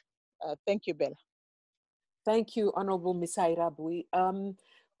things. Thank you, Bella. Thank you, Honorable Ms. Irabui.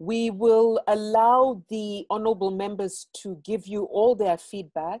 We will allow the honorable members to give you all their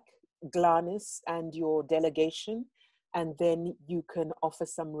feedback, Gladys and your delegation, and then you can offer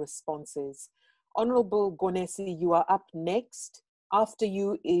some responses. Honorable Gonesi, you are up next. After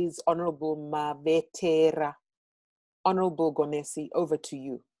you is Honorable Mavetera. Honorable Gonesi, over to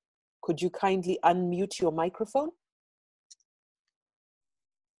you. Could you kindly unmute your microphone?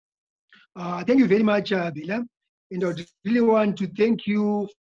 Thank you very much, Bella. And I really want to thank you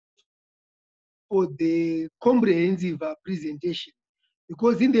for the comprehensive presentation,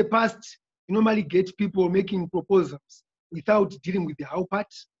 because in the past, you normally get people making proposals without dealing with the how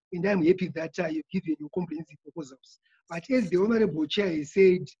part, and I'm happy that you've given your comprehensive proposals. But as the Honorable Chair has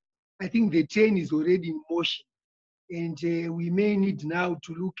said, I think the train is already in motion, and we may need now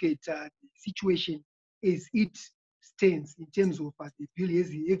to look at the situation as it stands in terms of the bill as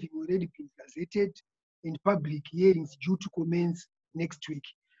having already been gazetted and public hearings due to commence next week.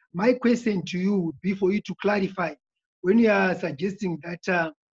 My question to you would be for you to clarify, when you are suggesting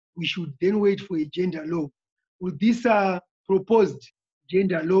that we should then wait for a gender law, will this proposed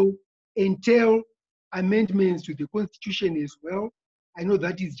gender law entail amendments to the Constitution as well? I know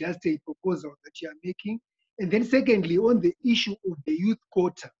that is just a proposal that you are making. And then secondly, on the issue of the youth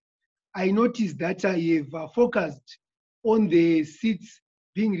quota, I noticed that you have focused on the seats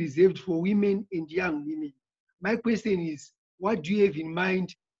being reserved for women and young women. My question is, what do you have in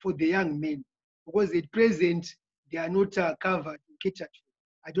mind for the young men? Because at present, they are not covered, catered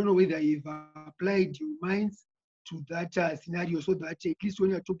for. I don't know whether you've applied your minds to that scenario, so that at least when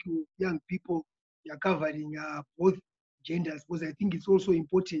you're talking with young people, you're covering both genders, because I think it's also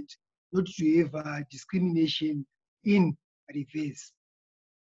important not to have discrimination in reverse.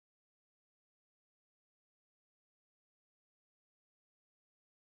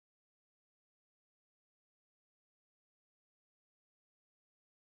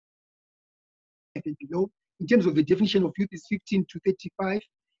 Below, in terms of the definition of youth, is 15 to 35,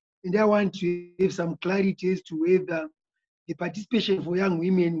 and I want to have some clarity as to whether the participation for young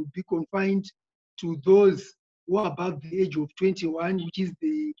women will be confined to those who are above the age of 21, which is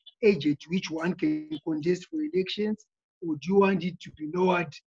the age at which one can contest for elections, or do you want it to be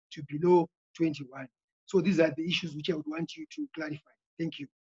lowered to below 21? So these are the issues which I would want you to clarify. Thank you.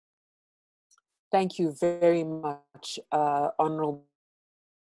 Thank you very much, Honorable.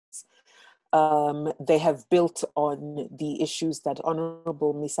 They have built on the issues that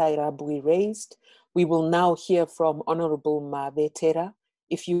Honorable Misai Rabui raised. We will now hear from Honorable Mavetera.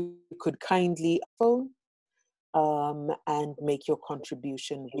 If you could kindly phone and make your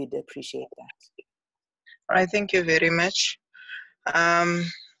contribution, we'd appreciate that. All right, thank you very much. I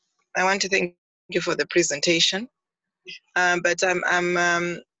want to thank you for the presentation. But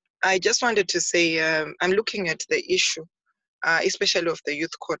I just wanted to say I'm looking at the issue, especially of the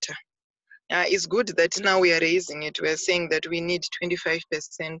youth quota. It's good that now we are raising it. We are saying that we need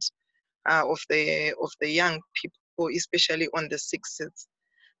 25% of the young people, especially on the 6 seats.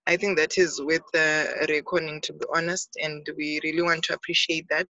 I think that is worth reckoning, to be honest, and we really want to appreciate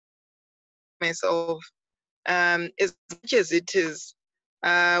that. Myself, as much as it is,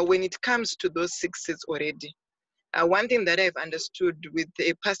 when it comes to those 6 seats already, one thing that I've understood with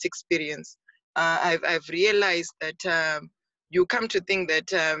a past experience, I've realized that you come to think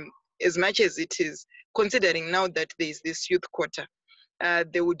that as much as it is, considering now that there is this youth quota,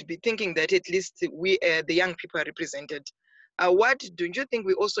 they would be thinking that at least we, the young people, are represented. What don't you think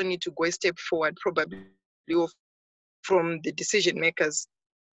we also need to go a step forward, probably from the decision makers,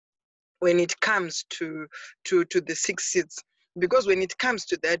 when it comes to the 6 seats? Because when it comes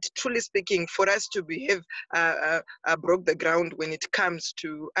to that, truly speaking, for us to behave broke the ground when it comes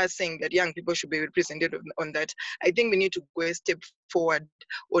to us saying that young people should be represented on that, I think we need to go a step forward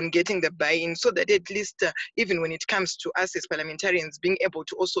on getting the buy-in, so that at least even when it comes to us as parliamentarians being able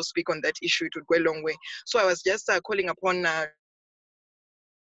to also speak on that issue, it would go a long way. So I was just calling upon the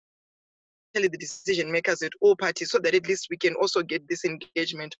decision makers at all parties, so that at least we can also get this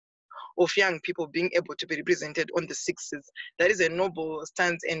engagement of young people being able to be represented on the 6 seats. That is a noble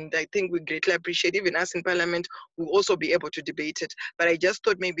stance, and I think we greatly appreciate, even us in Parliament, we'll also be able to debate it. But I just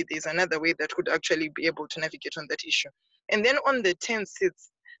thought maybe there's another way that could actually be able to navigate on that issue. And then on the 10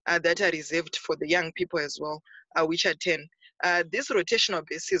 seats that are reserved for the young people as well, which are 10, this rotational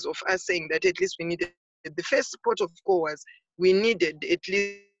basis of us saying that at least we needed, the first port of call was we needed at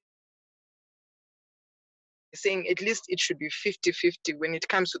least, saying at least it should be 50-50 when it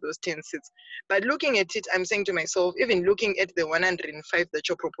comes to those 10 seats. But looking at it, I'm saying to myself, even looking at the 105 that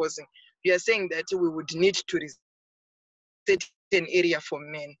you're proposing, you are saying that we would need to reset an area for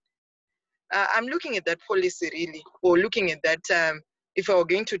men. I'm looking at that policy really, or looking at that if I were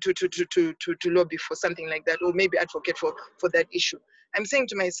going to lobby for something like that, or maybe advocate for that issue. I'm saying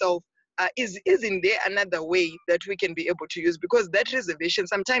to myself, isn't there another way that we can be able to use? Because that reservation,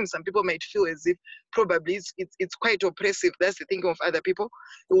 sometimes some people might feel as if probably it's quite oppressive. That's the thinking of other people.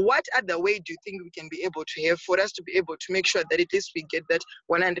 What other way do you think we can be able to have for us to be able to make sure that at least we get that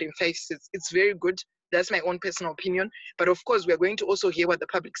 105 seats? It's very good. That's my own personal opinion. But of course, we're going to also hear what the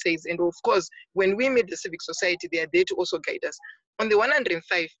public says. And of course, when we meet the civic society, they are there to also guide us. On the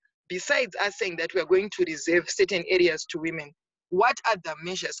 105, besides us saying that we are going to reserve certain areas to women, what other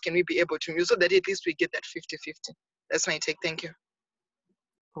measures can we be able to use so that at least we get that 50-50? That's my take. Thank you.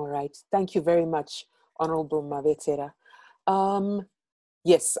 All right. Thank you very much, Honorable Mavetera.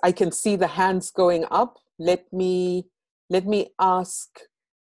 Yes, I can see the hands going up. Let me ask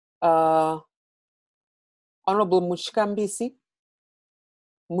Honorable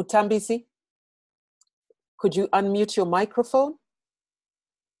Mutambisi, could you unmute your microphone?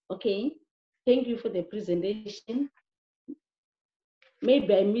 Okay, thank you for the presentation.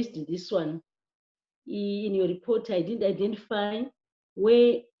 Maybe I missed this one. In your report, I didn't identify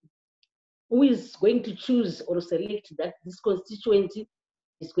who is going to choose or select that this constituency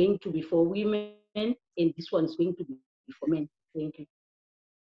is going to be for women and this one is going to be for men. Thank you.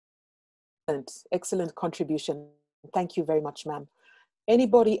 Excellent contribution. Thank you very much, ma'am.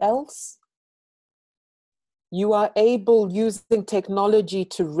 Anybody else? You are able, using technology,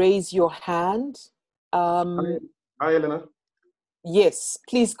 to raise your hand. Hi, Elena. Yes,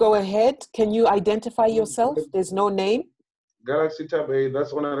 please go ahead. Can you identify yourself? There's no name. Galaxy Tabe,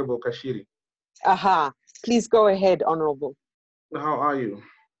 that's Honorable Kashiri. Aha, please go ahead, Honorable. How are you?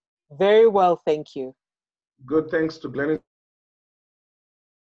 Very well, thank you. Good, thanks to Glenn.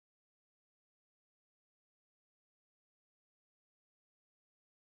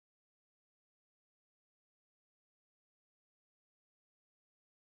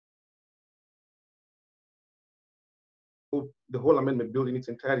 The whole amendment bill in its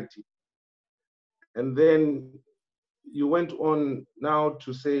entirety. And then you went on now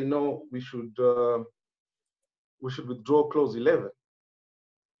to say, no, we should withdraw clause 11.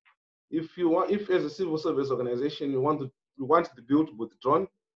 If you want, if as a civil service organization, you want the bill to be withdrawn,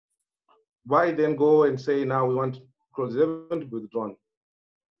 why then go and say now we want clause 11 to be withdrawn?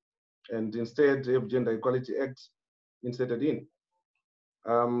 And instead have Gender Equality Act inserted in.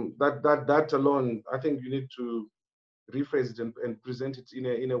 That alone, I think you need to rephrase it and present it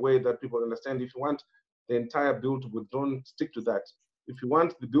in a way that people understand. If you want the entire bill to be withdrawn, stick to that. If you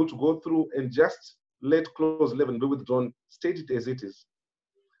want the bill to go through and just let clause 11 be withdrawn, state it as it is.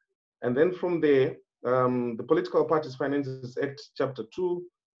 And then from there, the Political Parties Finances Act, Chapter 2,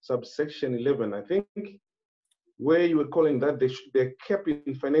 subsection 11, I think, where you were calling that they're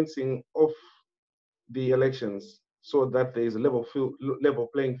capping financing of the elections so that there is a level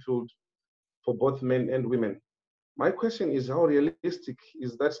playing field for both men and women. My question is, how realistic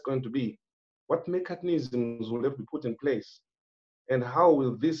is that going to be? What mechanisms will have to be put in place, and how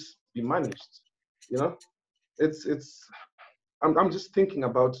will this be managed? You know, I'm just thinking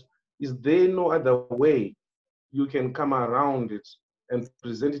about, is there no other way you can come around it and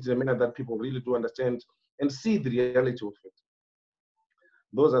present it in a manner that people really do understand and see the reality of it?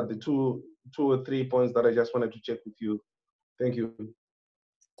 Those are the two or three points that I just wanted to check with you. Thank you.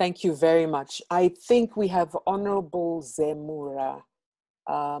 Thank you very much. I think we have Honorable Zemura.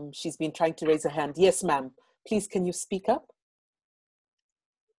 She's been trying to raise her hand. Yes, ma'am. Please, can you speak up?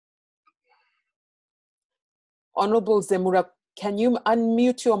 Honorable Zemura, can you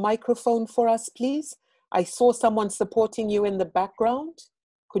unmute your microphone for us, please? I saw someone supporting you in the background.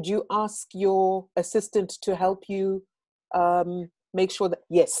 Could you ask your assistant to help you make sure that,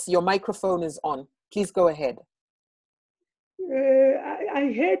 yes, your microphone is on. Please go ahead.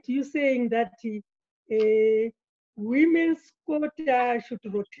 I heard you saying that women's quota should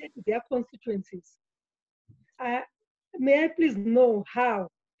rotate their constituencies. May I please know how?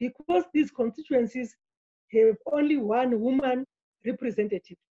 Because these constituencies have only one woman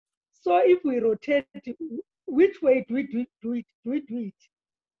representative. So if we rotate, which way do we do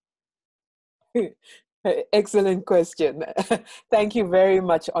it? Excellent question. Thank you very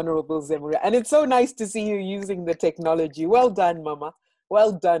much, Honorable Zemura. And it's so nice to see you using the technology. Well done, Mama.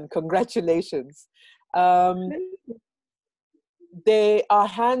 Well done. Congratulations. There are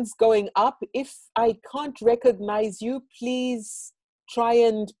hands going up. If I can't recognize you, please try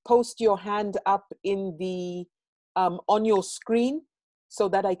and post your hand up in the on your screen so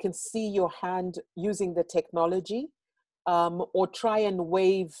that I can see your hand using the technology, or try and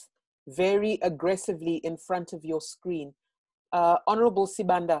wave very aggressively in front of your screen. Honorable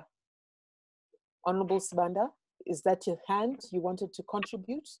Sibanda. Honorable Sibanda, is that your hand you wanted to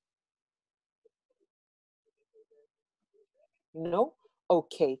contribute? No?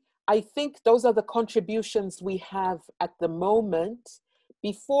 Okay. I think those are the contributions we have at the moment.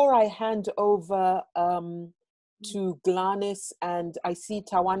 Before I hand over to Gladys, and I see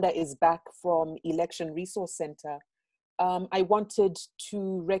Tawanda is back from Election Resource Center, I wanted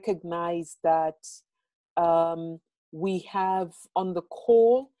to recognize that we have on the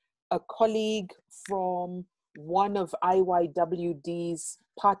call a colleague from one of IYWD's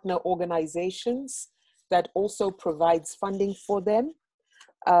partner organizations that also provides funding for them.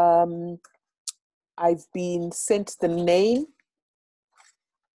 I've been sent the name.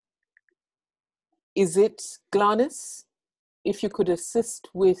 Is it Gladys? If you could assist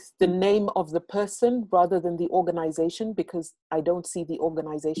with the name of the person rather than the organization, because I don't see the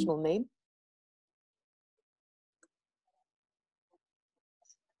organizational name.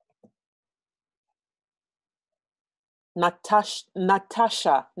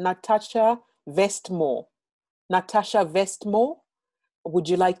 Natasha Vestmore. Natasha Vestmore, would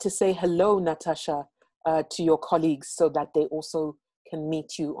you like to say hello, Natasha, to your colleagues so that they also can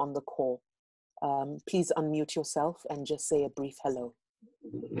meet you on the call? Please unmute yourself and just say a brief hello.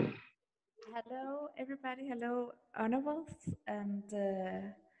 Hello, everybody. Hello, honorables and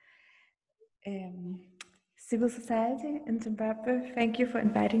civil society in Zimbabwe. Thank you for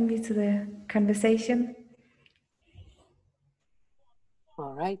inviting me to the conversation.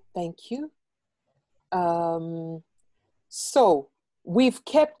 All right, thank you. So we've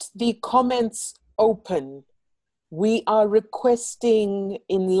kept the comments open. We are requesting,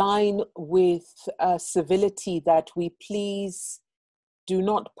 in line with civility, that we please do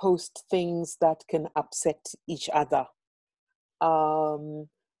not post things that can upset each other.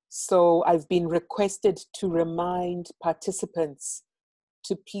 So I've been requested to remind participants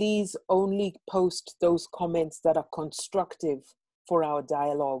to please only post those comments that are constructive for our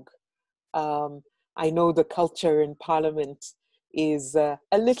dialogue. I know the culture in Parliament is a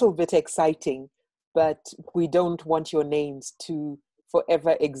little bit exciting, but we don't want your names to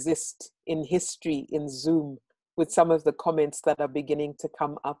forever exist in history in Zoom with some of the comments that are beginning to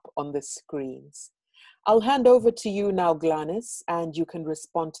come up on the screens. I'll hand over to you now, Gladys, and you can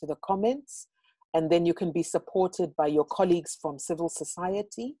respond to the comments, and then you can be supported by your colleagues from civil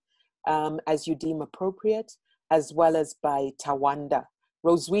society as you deem appropriate, as well as by Tawanda.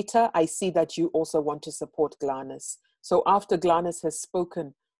 Roswitha, I see that you also want to support Gladys. So after Gladys has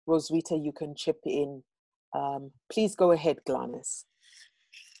spoken, Roswitha, you can chip in. Please go ahead, Gladys.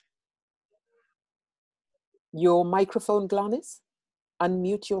 Your microphone, Gladys.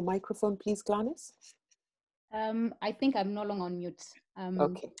 Unmute your microphone, please, Gladys. I think I'm no longer on mute.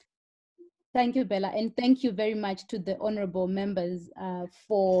 Okay. Thank you, Bella, and thank you very much to the honorable members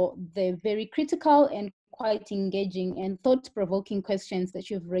for the very critical and quite engaging and thought-provoking questions that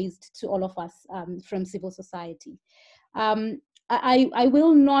you've raised to all of us from civil society. I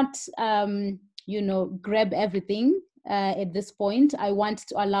will not, grab everything at this point. I want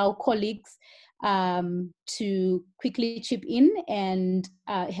to allow colleagues to quickly chip in and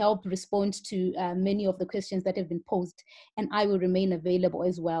help respond to many of the questions that have been posed, and I will remain available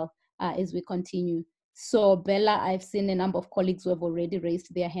as well as we continue. So Bella, I've seen a number of colleagues who have already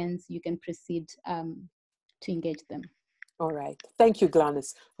raised their hands. You can proceed to engage them. All right, thank you,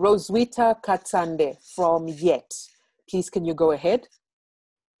 Gladys. Roswitha Katsande from Yet. Please, can you go ahead?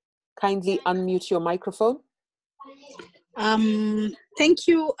 Kindly unmute your microphone. Thank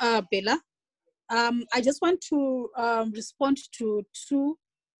you, Bella. I just want to respond to two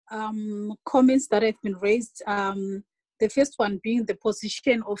comments that have been raised. The first one being the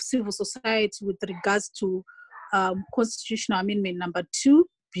position of civil society with regards to Constitutional Amendment No. 2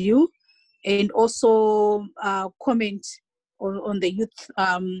 bill, and also comment on the youth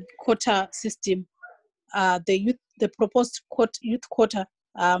quota system, the proposed youth quota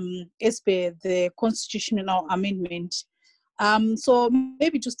as per the Constitutional Amendment. So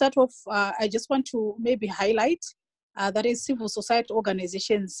maybe to start off, I just want to maybe highlight that as civil society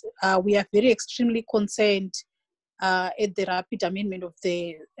organizations, we are very extremely concerned at the rapid amendment of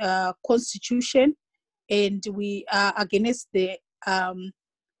the Constitution, and we are against the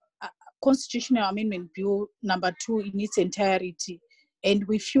Constitutional Amendment Bill No. 2 in its entirety. And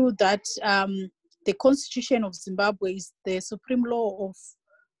we feel that the Constitution of Zimbabwe is the supreme law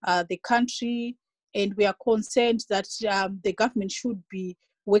of the country, and we are concerned that the government should be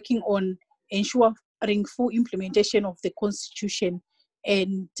working on ensuring full implementation of the Constitution.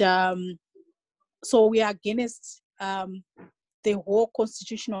 And so we are against the whole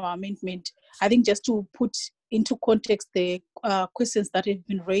constitutional amendment. I think just to put into context the questions that have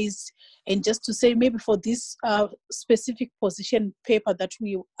been raised, and just to say maybe for this specific position paper that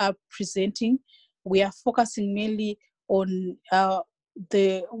we are presenting, we are focusing mainly on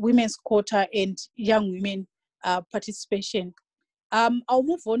the women's quota and young women participation. I'll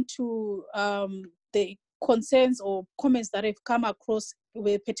move on to the concerns or comments that have come across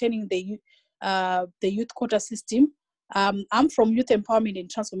pertaining the youth quota system. I'm from Youth Empowerment and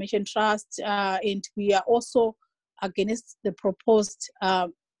Transformation Trust, and we are also against the proposed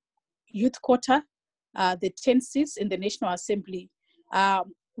youth quota, the 10 seats in the National Assembly.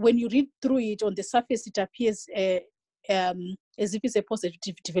 When you read through it, on the surface, it appears as if it's a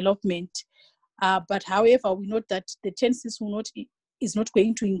positive development. But however, we note that the 10 seats is not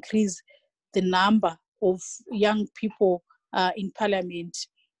going to increase the number of young people in Parliament.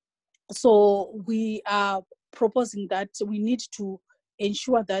 So we are proposing that we need to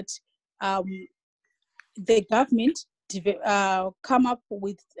ensure that the government come up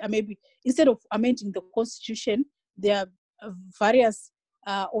with maybe, instead of amending the Constitution, there are various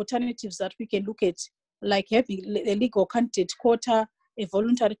alternatives that we can look at, like having a legal candidate quota, a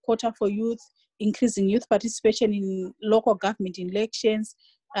voluntary quota for youth, increasing youth participation in local government elections.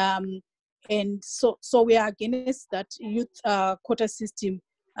 And so we are against that youth quota system.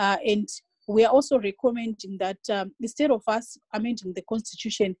 And we are also recommending that instead of us amending the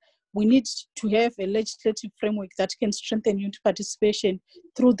Constitution, we need to have a legislative framework that can strengthen youth participation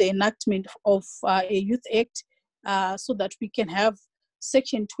through the enactment of a Youth Act, so that we can have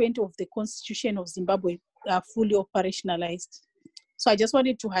Section 20 of the Constitution of Zimbabwe fully operationalized. So I just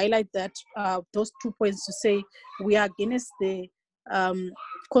wanted to highlight that those 2 points to say we are against the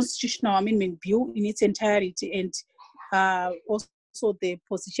Constitutional Amendment Bill in its entirety, and also the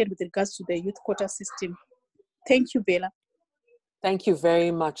position with regards to the youth quota system. Thank you, Bella. Thank you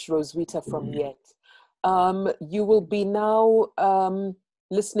very much, Roswitha from Yet. You will be now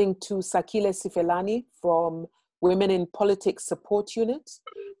listening to Sakile Sifelani from Women in Politics Support Unit,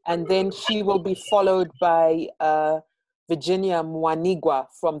 and then she will be followed by Virginia Mwanigwa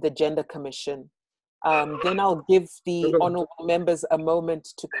from the Gender Commission. Then I'll give the honorable members a moment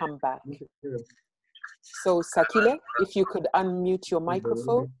to come back. So Sakile, if you could unmute your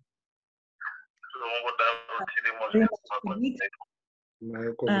microphone.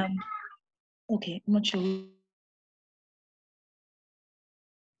 Okay, I'm not sure.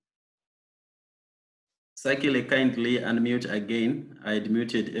 Sakile, kindly unmute again. I had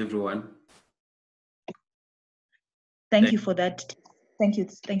muted everyone. Thank you for that. Thank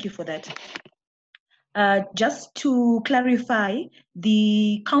you for that. Just to clarify,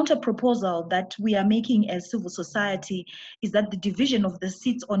 The counter proposal that we are making as civil society is that the division of the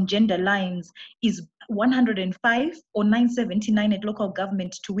seats on gender lines is 105 or 979 at local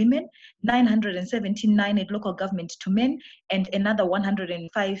government to women, 979 at local government to men, and another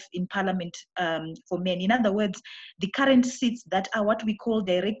 105 in parliament for men. In other words, the current seats that are what we call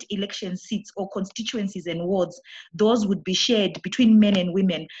direct election seats or constituencies and wards, those would be shared between men and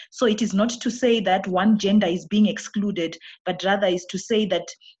women. So it is not to say that one gender is being excluded, but rather is to say that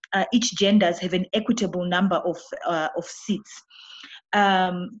each genders have an equitable number of seats.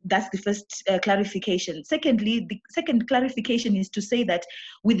 That's the first clarification. Secondly, the second clarification is to say that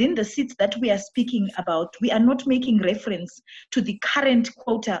within the seats that we are speaking about, we are not making reference to the current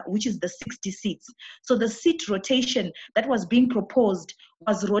quota, which is the 60 seats. So the seat rotation that was being proposed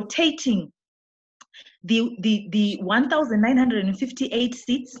was rotating the 1,958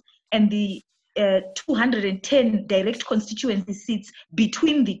 seats and the 210 direct constituency seats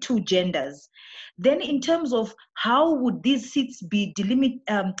between the two genders. Then in terms of how would these seats be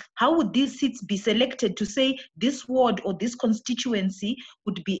how would these seats be selected to say this ward or this constituency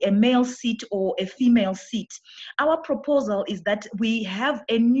would be a male seat or a female seat? Our proposal is that we have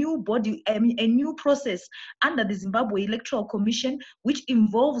a new body, a new process under the Zimbabwe Electoral Commission, which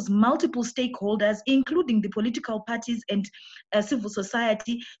involves multiple stakeholders, including the political parties and civil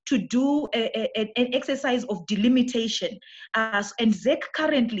society, to do an exercise of delimitation. And ZEC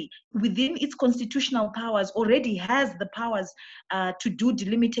currently, within its constitutional powers, already has the powers to do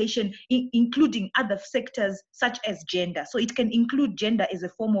delimitation, including other sectors such as gender. So it can include gender as a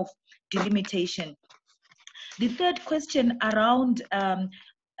form of delimitation. The third question around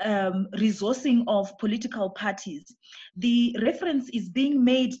resourcing of political parties. The reference is being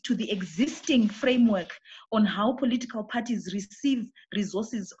made to the existing framework on how political parties receive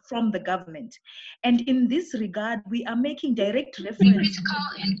resources from the government. And in this regard, we are making direct reference.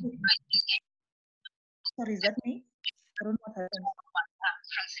 Sorry, is that me? I don't know what happened.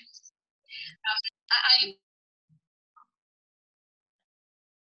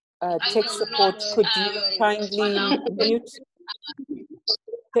 Tech support, could you kindly mute?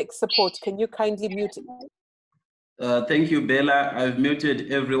 Tech support, can you kindly mute? Thank you, Bella. I've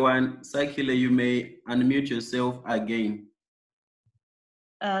muted everyone. Sakile, you may unmute yourself again.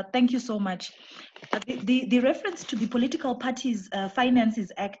 Thank you so much. The reference to the Political Parties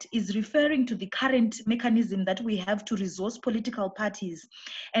Finances Act is referring to the current mechanism that we have to resource political parties.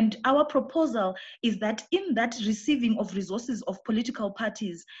 And our proposal is that in that receiving of resources of political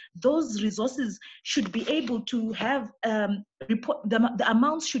parties, those resources should be able to have, the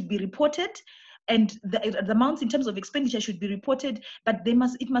amounts should be reported, and the amounts in terms of expenditure should be reported, but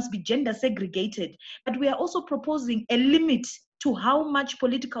it must be gender segregated. But we are also proposing a limit to how much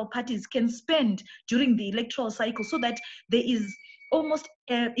political parties can spend during the electoral cycle, so that there is almost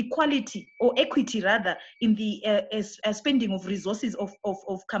equality or equity rather in the spending of resources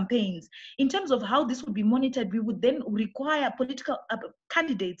of campaigns. In terms of how this would be monitored, we would then require political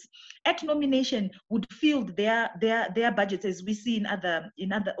candidates at nomination would field their budgets, as we see in other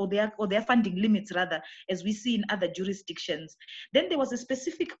or their funding limits rather, as we see in other jurisdictions. Then there was a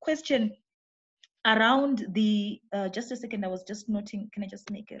specific question around the, just a second, I was just noting, can I just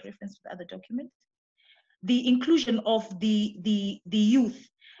make a reference to the other document? The inclusion of the youth.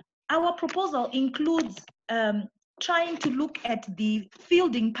 Our proposal includes trying to look at the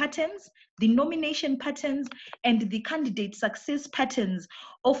fielding patterns, the nomination patterns, and the candidate success patterns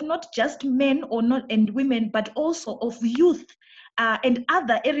of not just men and women, but also of youth and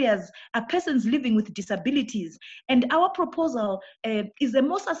other areas, persons living with disabilities. And our proposal is a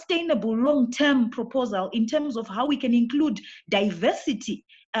more sustainable long-term proposal in terms of how we can include diversity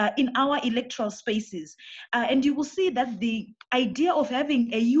in our electoral spaces. And you will see that the idea of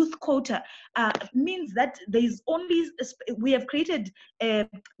having a youth quota means that there is only, we have created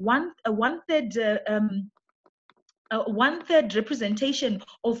one-third representation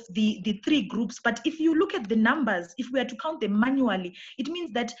of the three groups. But if you look at the numbers, if we are to count them manually, it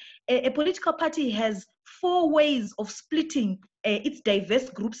means that a political party has 4 ways of splitting its diverse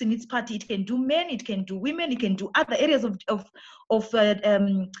groups in its party. It can do men, it can do women, it can do other areas of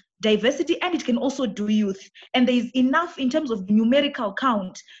diversity, and it can also do youth. And there is enough in terms of numerical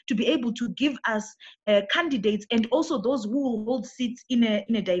count to be able to give us candidates and also those who will hold seats in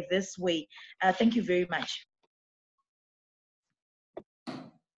a diverse way. Thank you very much.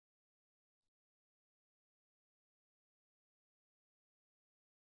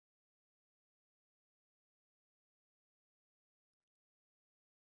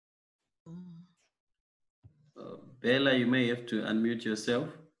 Bella, you may have to unmute yourself.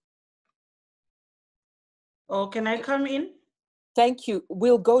 Oh, can I come in? Thank you.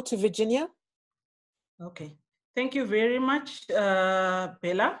 We'll go to Virginia. Okay. Thank you very much,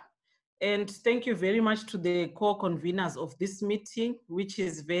 Bella. And thank you very much to the co-conveners of this meeting, which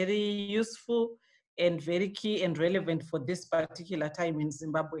is very useful and very key and relevant for this particular time in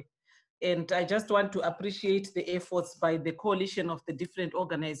Zimbabwe. And I just want to appreciate the efforts by the coalition of the different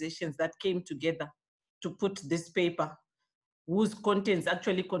organizations that came together to put this paper, whose contents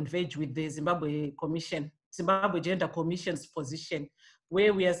actually converge with the Zimbabwe Gender Commission's position,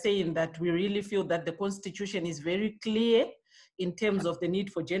 where we are saying that we really feel that the Constitution is very clear in terms of the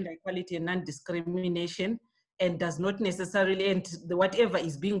need for gender equality and non-discrimination, and does not necessarily, and whatever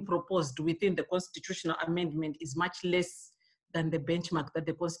is being proposed within the Constitutional Amendment is much less than the benchmark that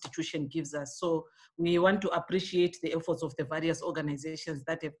the Constitution gives us. So we want to appreciate the efforts of the various organizations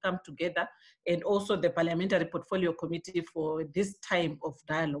that have come together, and also the Parliamentary Portfolio Committee for this time of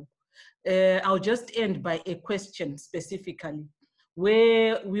dialogue. I'll just end by a question specifically,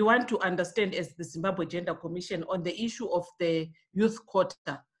 where we want to understand as the Zimbabwe Gender Commission on the issue of the youth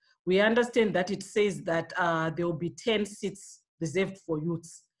quota. We understand that it says that there will be 10 seats reserved for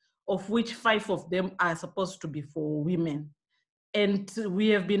youths, of which 5 of them are supposed to be for women. And we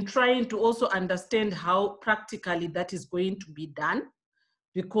have been trying to also understand how practically that is going to be done,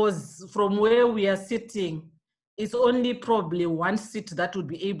 because from where we are sitting, it's only probably 1 seat that would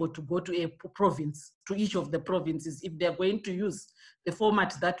be able to go to a province, to each of the provinces, if they're going to use the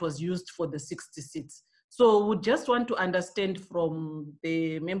format that was used for the 60 seats. So we just want to understand from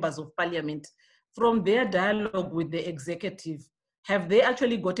the members of parliament, from their dialogue with the executive, have they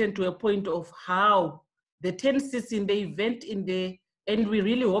actually gotten to a point of how the 10 seats in the event and we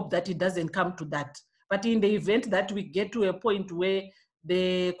really hope that it doesn't come to that, but in the event that we get to a point where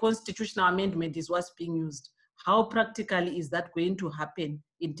the constitutional amendment is what's being used, how practically is that going to happen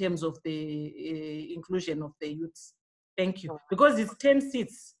in terms of the inclusion of the youths? Thank you. Because it's 10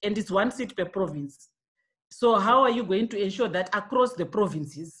 seats and it's 1 seat per province. So how are you going to ensure that across the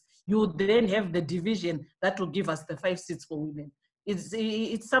provinces, you then have the division that will give us the 5 seats for women?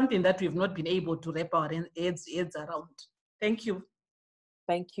 It's something that we've not been able to wrap our heads around. Thank you.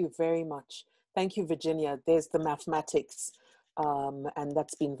 Thank you very much. Thank you, Virginia. There's the mathematics, and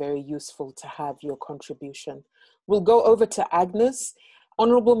that's been very useful to have your contribution. We'll go over to Agnes.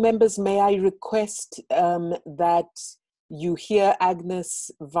 Honorable members, may I request that you hear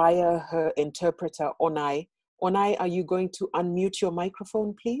Agnes via her interpreter, Onai. Onai, are you going to unmute your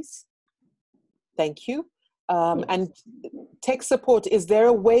microphone, please? Thank you. And tech support, is there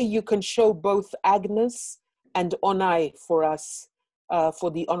a way you can show both Agnes and Onai for us,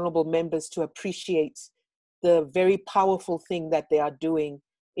 for the honorable members to appreciate the very powerful thing that they are doing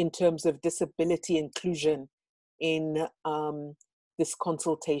in terms of disability inclusion in this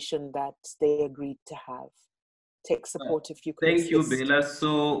consultation that they agreed to have? Tech support, if you could Thank you, assist. Bella.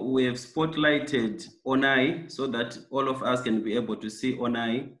 So we have spotlighted Onai so that all of us can be able to see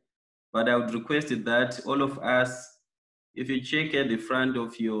Onai. But I would request that all of us, if you check at the front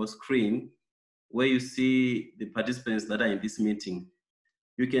of your screen, where you see the participants that are in this meeting,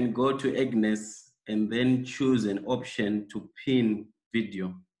 you can go to Agnes and then choose an option to pin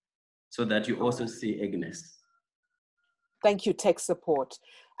video so that you also see Agnes. Thank you, tech support.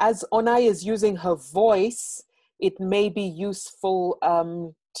 As Onai is using her voice, it may be useful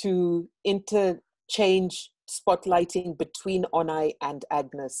to interchange spotlighting between Onai and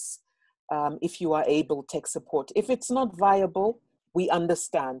Agnes. If you are able, tech support. If it's not viable, we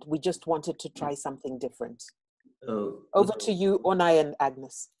understand. We just wanted to try something different. Over to you, Onai and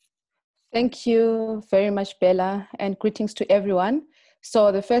Agnes. Thank you very much, Bella, and greetings to everyone.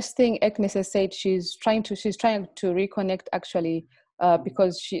 So the first thing Agnes has said, she's trying to reconnect actually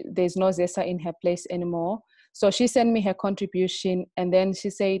because there's no Zesa in her place anymore. So she sent me her contribution and then she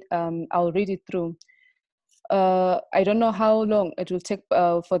said, I'll read it through. I don't know how long it will take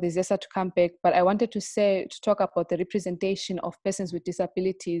for the ZESA to come back, but I wanted to talk about the representation of persons with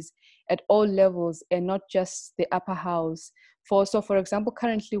disabilities at all levels and not just the upper house. So for example,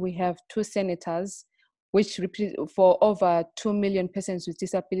 currently we have 2 senators, which for over 2 million persons with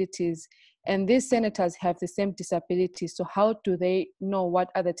disabilities, and these senators have the same disabilities. So how do they know what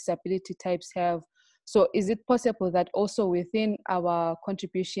other disability types have? So is it possible that also within our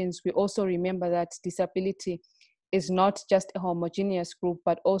contributions, we also remember that disability is not just a homogeneous group,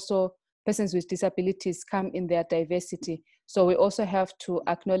 but also persons with disabilities come in their diversity. So we also have to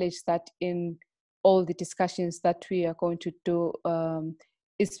acknowledge that in all the discussions that we are going to do,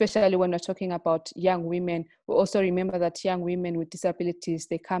 especially when we're talking about young women. We also remember that young women with disabilities,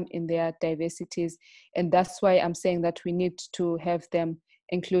 they come in their diversities. And that's why I'm saying that we need to have them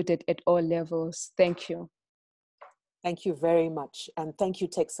included at all levels. Thank you. Thank you very much. And thank you,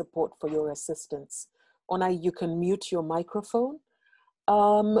 Tech Support, for your assistance. Onai, you can mute your microphone.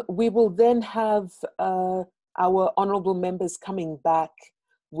 We will then have our honorable members coming back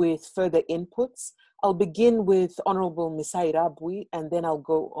with further inputs. I'll begin with Honorable Misairabwi, and then I'll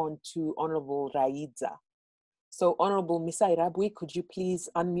go on to Honorable Raidza. So Honorable Misairabwi, could you please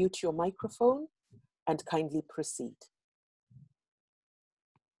unmute your microphone and kindly proceed?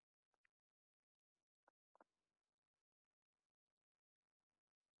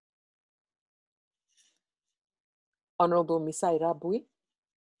 Honorable Misairabwi.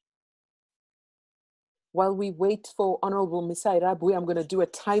 While we wait for Honorable Misairabwi, I'm going to do a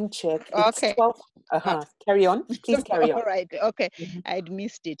time check. It's Okay. 12. Carry on. Please carry on. All right. Okay. I'd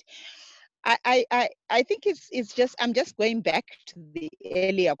missed it. I think it's just, I'm just going back to the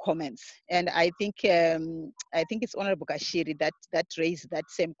earlier comments, and I think it's Honorable Kashiri that raised that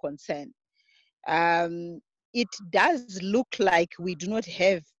same concern. It does look like we do not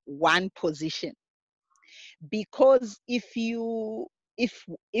have one position, because if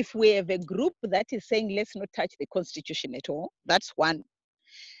we have a group that is saying let's not touch the Constitution at all, that's one.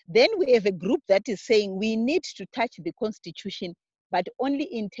 Then we have a group that is saying we need to touch the Constitution, but only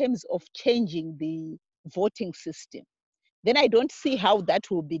in terms of changing the voting system. Then I don't see how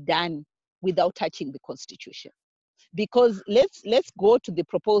that will be done without touching the Constitution. Because let's go to the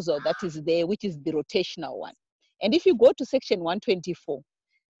proposal that is there, which is the rotational one. And if you go to section 124,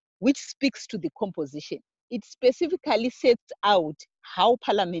 which speaks to the composition, it specifically sets out how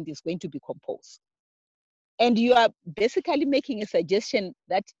Parliament is going to be composed. And you are basically making a suggestion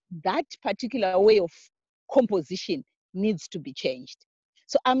that that particular way of composition needs to be changed.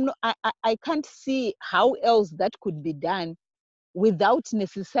 So I can't see how else that could be done without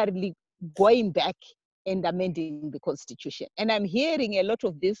necessarily going back and amending the Constitution. And I'm hearing a lot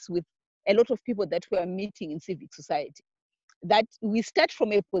of this with a lot of people that we are meeting in civic society, that we start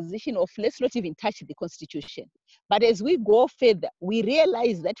from a position of let's not even touch the Constitution. But as we go further, we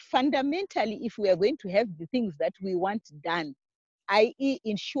realize that fundamentally, if we are going to have the things that we want done, i.e.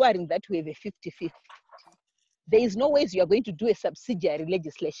 ensuring that we have a 50-50, there is no ways you are going to do a subsidiary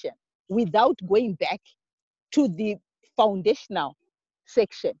legislation without going back to the foundational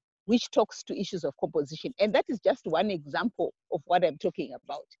section, which talks to issues of composition. And that is just one example of what I'm talking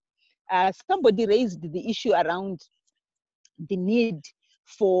about. Somebody raised the issue around the need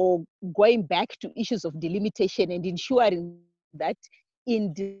for going back to issues of delimitation and ensuring that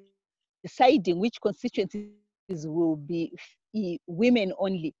in deciding which constituencies will be women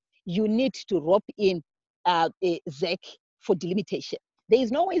only, you need to rope in a ZEC for delimitation. There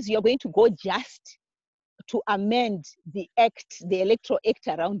is no ways you're going to go just to amend the act, the electoral act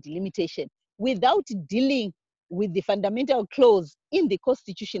around delimitation, without dealing with the fundamental clause in the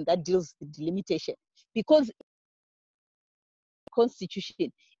Constitution that deals with delimitation. Because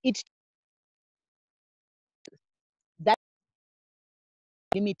Constitution, it that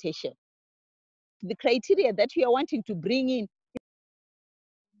limitation. The criteria that we are wanting to bring in,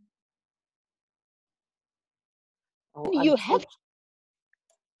 you have.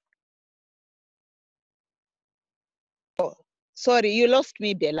 Oh, sorry, you lost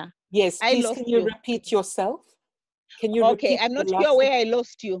me, Bella. Yes, please, can you repeat yourself? Can you repeat? Okay, I'm not sure where I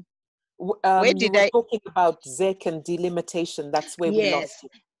lost you. Where did I? Talking about ZEC and delimitation. That's where we lost you.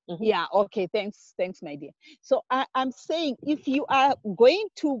 Mm-hmm. Yeah, okay, thanks, my dear. So I'm saying if you are going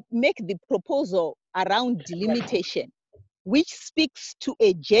to make the proposal around delimitation, which speaks to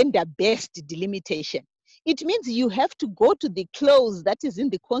a gender-based delimitation, it means you have to go to the clause that is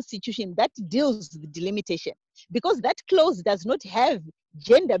in the Constitution that deals with delimitation, because that clause does not have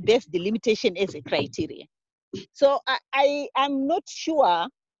gender-based delimitation as a criteria. So I am not sure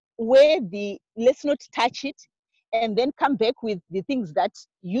where the let's not touch it and then come back with the things that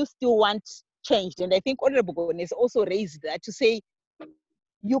you still want changed. And I think Honorable Gones also raised that to say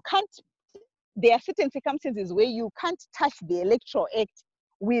you can't, there are certain circumstances where you can't touch the Electoral Act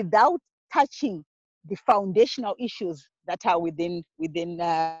without touching the foundational issues that are within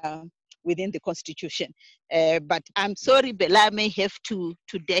the Constitution. But I'm sorry, Bella, I may have to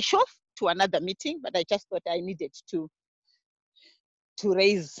dash off to another meeting, but I just thought I needed to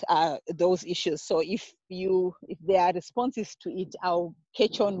raise those issues. So if there are responses to it, I'll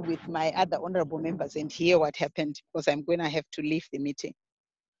catch on with my other honorable members and hear what happened, because I'm going to have to leave the meeting.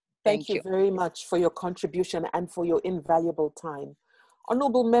 Thank you very much for your contribution and for your invaluable time.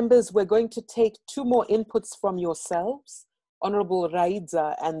 Honorable members, we're going to take 2 more inputs from yourselves, Honorable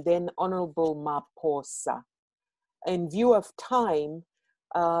Raidza and then Honorable Maposa. In view of time,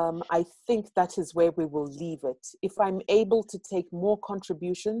 I think that is where we will leave it. If I'm able to take more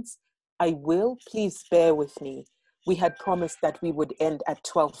contributions, I will. Please bear with me. we had promised that we would end at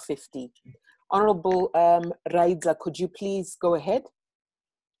 12:50. Honorable Raidza, could you please go ahead?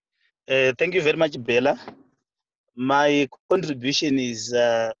 Thank you very much, Bella. My contribution is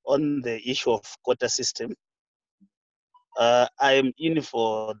on the issue of quota system. I am in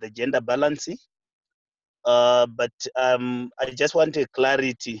for the gender balancing, but I just want a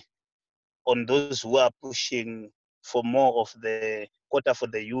clarity on those who are pushing for more of the quota for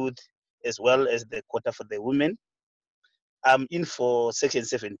the youth as well as the quota for the women. I'm in for Section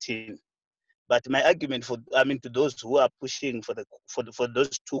 17. But my argument for, to those who are pushing for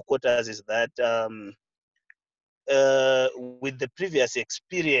those two quotas is that with the previous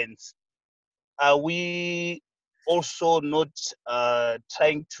experience, are we also not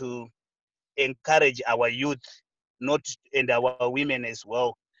trying to encourage our youth, and our women as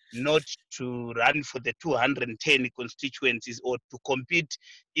well, not to run for the 210 constituencies or to compete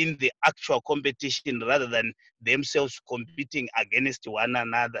in the actual competition rather than themselves competing against one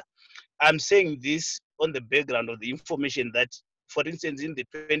another? I'm saying this on the background of the information that, for instance, in the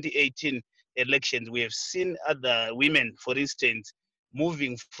 2018 elections, we have seen other women, for instance,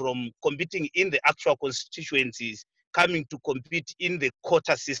 moving from competing in the actual constituencies, coming to compete in the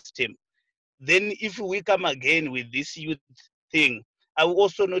quota system. Then if we come again with this youth thing, are we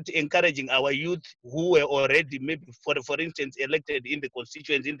also not encouraging our youth who were already maybe, for instance, elected in the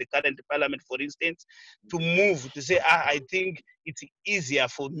constituents in the current parliament, for instance, to move to say, I think it's easier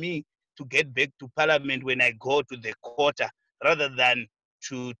for me to get back to parliament when I go to the quota rather than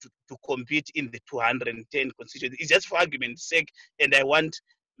to compete in the 210 constituencies. It's just for argument's sake, and I want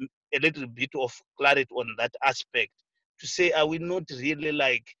a little bit of clarity on that aspect to say, are we not really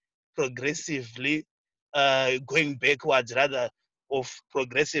like progressively going backwards rather of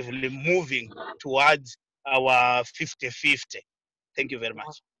progressively moving towards our 50-50? Thank you very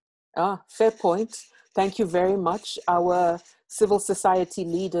much. Fair point. Thank you very much. Our civil society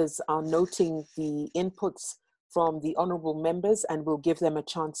leaders are noting the inputs from the honorable members, and we'll give them a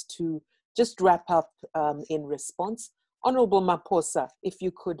chance to just wrap up in response. Honorable Maposa, if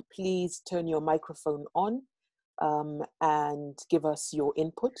you could please turn your microphone on and give us your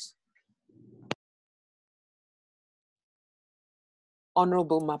input.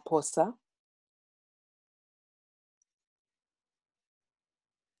 Honorable Maposa.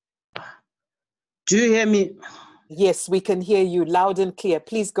 Do you hear me? Yes, we can hear you loud and clear.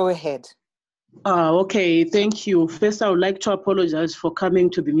 Please go ahead. Okay, thank you. First, I would like to apologize for coming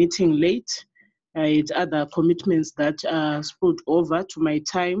to the meeting late. I had other commitments that spilled over to my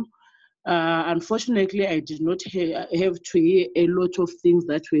time. Unfortunately, I did not have to hear a lot of things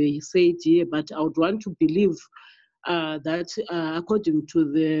that were said here, but I would want to believe that according to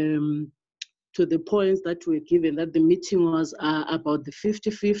the points that were given, that the meeting was about the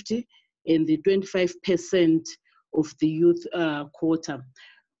 50-50 and the 25% of the youth quota.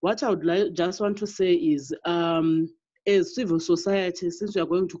 What I would just want to say is, as civil society, since we are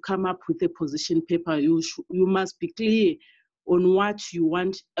going to come up with a position paper, you must be clear on what you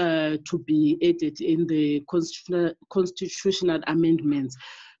want to be added in the constitutional amendments,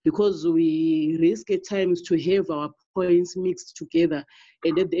 because we risk at times to have our points mixed together,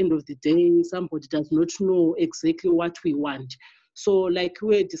 and at the end of the day, somebody does not know exactly what we want. So like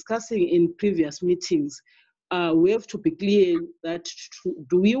we were discussing in previous meetings, we have to be clear that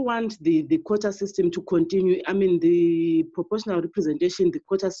do we want the quota system to continue, the proportional representation, the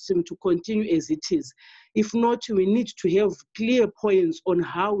quota system to continue as it is? If not, we need to have clear points on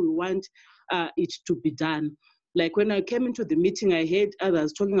how we want it to be done. Like when I came into the meeting, I heard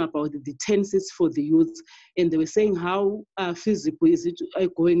others talking about the 10 seats for the youth, and they were saying how feasible is it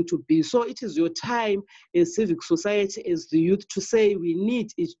going to be. So it is your time as civic society, as the youth, to say we need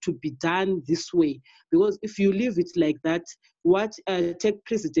it to be done this way. Because if you leave it like that, what take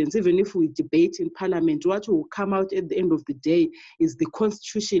precedence, even if we debate in parliament, what will come out at the end of the day is the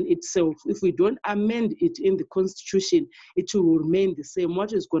constitution itself. If we don't amend it in the constitution, it will remain the same.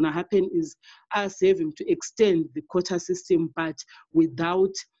 What is going to happen is us having to extend the quota system, but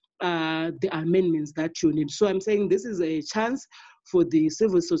without the amendments that you need. So I'm saying this is a chance for the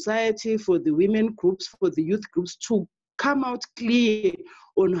civil society, for the women groups, for the youth groups to come out clear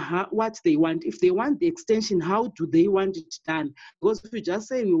on what they want. If they want the extension, how do they want it done? Because if we just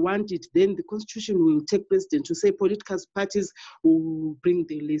say we want it, then the constitution will take precedent to say political parties will bring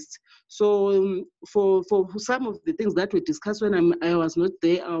the list. So for some of the things that we discussed when I was not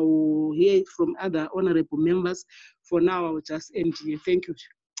there, I will hear from other honorable members. For now, I will just end here. Thank you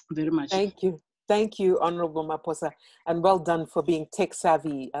very much. Thank you. Thank you, Honorable Maposa, and well done for being tech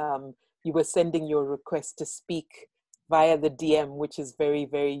savvy. You were sending your request to speak via the DM, which is very,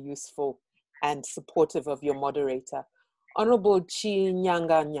 very useful. and supportive of your moderator. Honorable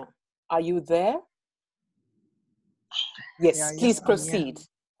Chinyanganya, are you there? Yes, Yeah, please I'm here. proceed.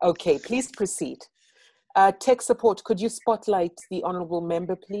 Okay, please proceed. Tech support, could you spotlight the honorable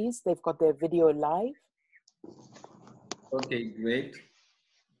member, please? They've got their video live. Okay, great.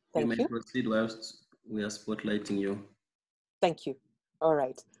 Thank you may you. proceed whilst we are spotlighting you. Thank you. All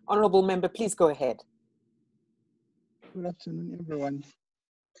right. Honorable member, please go ahead. Good afternoon, everyone.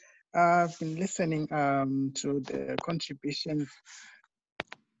 I've been listening to the contributions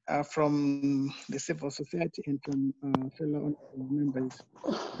from the civil society and from fellow members.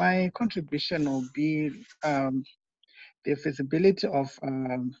 My contribution will be the feasibility of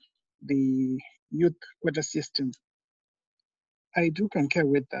the youth quota system. I do concur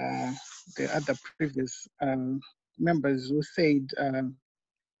with the other previous members who said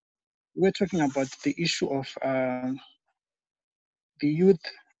we're talking about the issue of the youth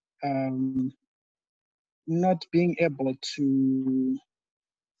not being able to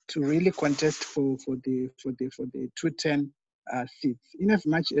really contest for the 210 seats. In as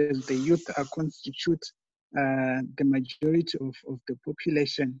much as the youth constitute the majority of the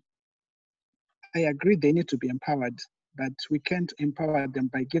population, I agree they need to be empowered, but we can't empower them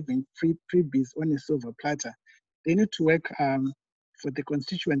by giving free freebies on a silver platter. They need to work for the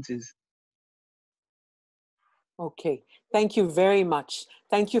constituencies. Okay, thank you very much.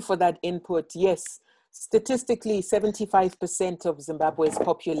 Thank you for that input. Yes, statistically, 75% of Zimbabwe's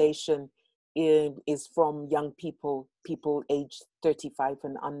population is from young people, people aged 35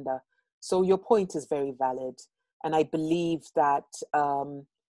 and under. So your point is very valid. And I believe that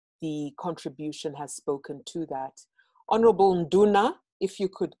the contribution has spoken to that. Honorable Nduna, if you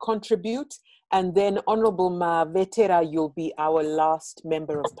could contribute, and then Honorable Mavetera, you'll be our last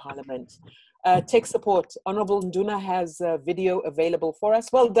member of parliament. Tech support, Honorable Nduna has a video available for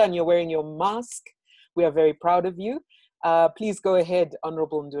us. Well done, you're wearing your mask. We are very proud of you. Please go ahead,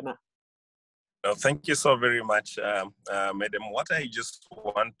 Honorable Nduna. Thank you so very much, Madam. What I just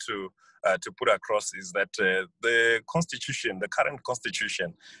want to put across is that the constitution, the current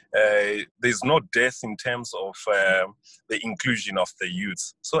constitution, there's no death in terms of the inclusion of the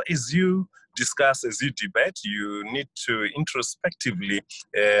youth. So as you discuss, as you debate, you need to introspectively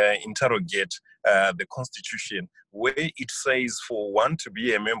interrogate the constitution, where it says for one to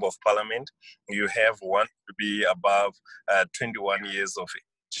be a member of parliament, you have one to be above 21 years of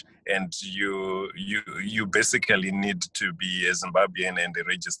age. And you basically need to be a Zimbabwean and a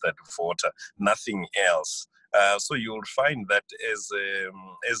registered voter, nothing else. So you'll find that as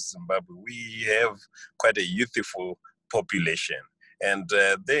Zimbabwe, we have quite a youthful population, and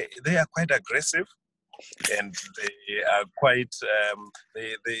they are quite aggressive, and they are quite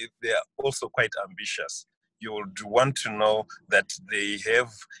they are also quite ambitious. You would want to know that they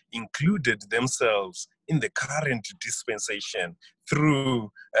have included themselves in the current dispensation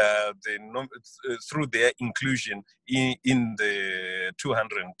through through their inclusion in the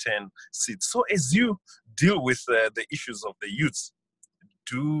 210 seats. So as you deal with the issues of the youths,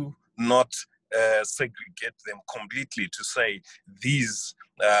 do not segregate them completely to say these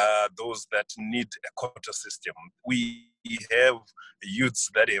those that need a quota system. We have youths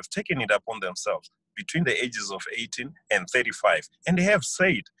that have taken it upon themselves between the ages of 18 and 35, and they have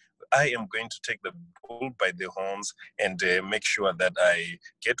said, I am going to take the bull by the horns and make sure that I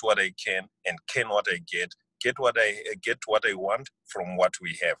get what I can and can what I get what I want from what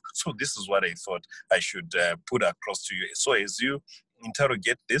we have. So this is what I thought I should put across to you. So as you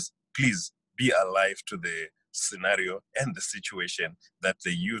interrogate this, please be alive to the scenario and the situation that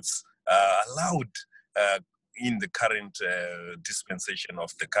the youths are allowed in the current dispensation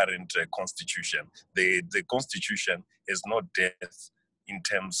of the current constitution. The constitution has no depth in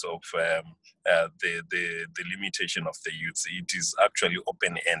terms of the limitation of the youths. It is actually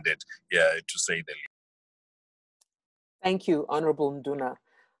open-ended, to say the least. Thank you, Honorable Nduna.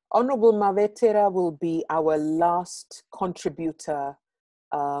 Honorable Mavetera will be our last contributor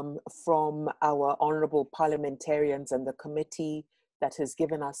from our honorable parliamentarians and the committee that has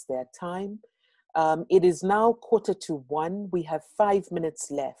given us their time. It is now 1:45. We have 5 minutes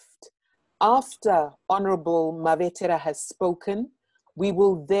left. After Honorable Mavetera has spoken, we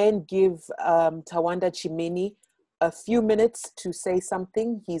will then give Tawanda Chimeni a few minutes to say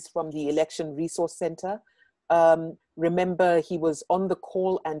something. He's from the Election Resource Center. Remember, he was on the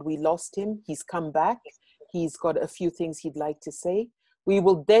call and we lost him. He's come back. He's got a few things he'd like to say. We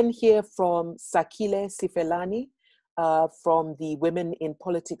will then hear from Sakile Sifelani from the Women in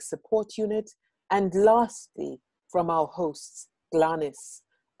Politics Support Unit. And lastly, from our hosts, Gladys,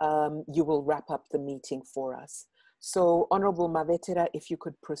 you will wrap up the meeting for us. So, Honorable Mavetera, if you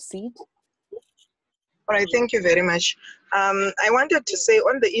could proceed. All right, thank you very much. I wanted to say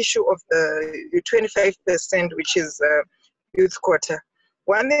on the issue of the 25%, which is youth quota,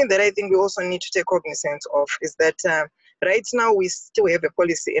 one thing that I think we also need to take cognizance of is that right now we still have a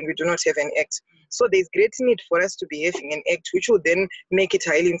policy and we do not have an act. So there's great need for us to be having an act which will then make it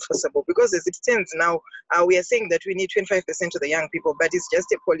highly enforceable, because as it stands now, we are saying that we need 25% to the young people, but it's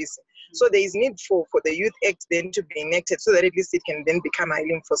just a policy. So there is need for the Youth Act then to be enacted so that at least it can then become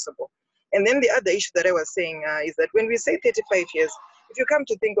highly enforceable. And then the other issue that I was saying is that when we say 35 years, if you come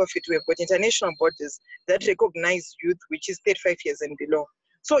to think of it, we've got international bodies that recognize youth, which is 35 years and below.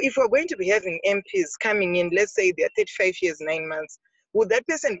 So if we're going to be having MPs coming in, let's say they're 35 years, 9 months, would that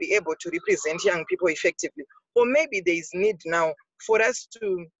person be able to represent young people effectively? Or maybe there is need now for us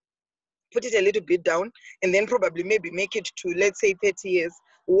to put it a little bit down and then probably maybe make it to, let's say, 30 years.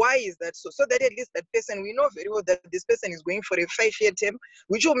 Why is that so? So that at least that person, we know very well that this person is going for a 5-year term,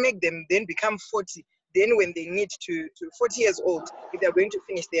 which will make them then become 40. Then when they need to 40 years old, if they're going to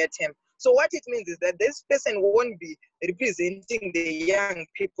finish their term. So what it means is that this person won't be representing the young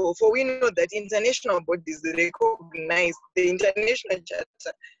people. For we know that international bodies recognize the international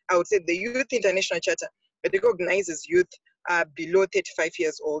charter, I would say the Youth International Charter, recognizes youth below 35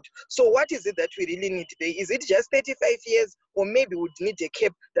 years old. So what is it that we really need today? Is it just 35 years, or maybe we would need a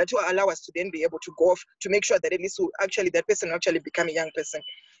cap that will allow us to then be able to go off to make sure that at least that person will actually become a young person?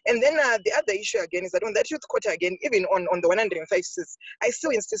 And then the other issue again is that on that youth quota again, even on the 105 seats, I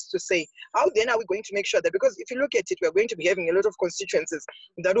still insist to say, how then are we going to make sure that, because if you look at it, we're going to be having a lot of constituencies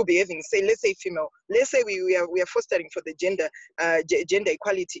that will be having, say, let's say female, let's say we are fostering for the gender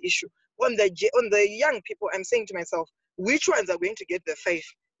equality issue. On the young people, I'm saying to myself, which ones are going to get the 5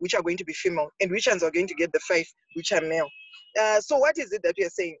 which are going to be female, and which ones are going to get the 5 which are male? So what is it that we are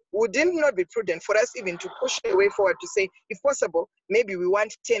saying? Would it not be prudent for us even to push a way forward to say, if possible, maybe we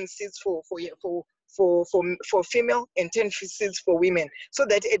want 10 seats for female and 10 seats for women, so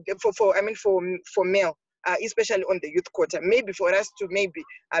that for male, especially on the youth quota, maybe for us to maybe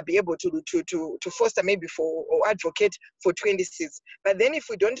be able to foster maybe or advocate for 20 seats. But then if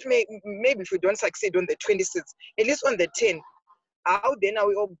we don't maybe if we don't succeed on the 20 seats, at least on the 10, how then are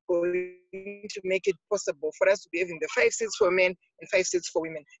we all going to make it possible for us to be having the 5 seats for men and 5 seats for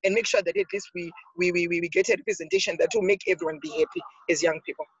women, and make sure that at least we get a representation that will make everyone be happy as young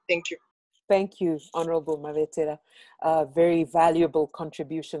people? Thank you. Thank you, Honorable Mavetera. Very valuable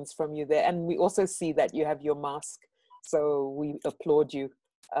contributions from you there. And we also see that you have your mask. So we applaud you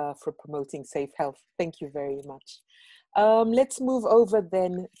for promoting safe health. Thank you very much. Let's move over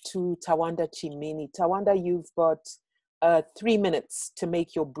then to Tawanda Chimini. Tawanda, you've got 3 minutes to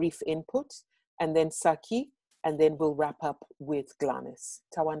make your brief input, and then Saki, and then we'll wrap up with Gladys.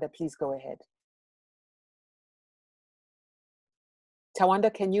 Tawanda, please go ahead.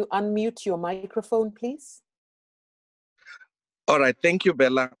 Tawanda, can you unmute your microphone, please? All right, thank you,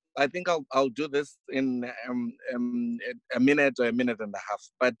 Bella. I think I'll do this in a minute or a minute and a half.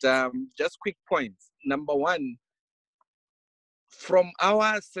 But just quick points. Number one, from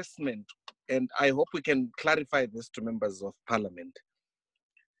our assessment, and I hope we can clarify this to members of Parliament,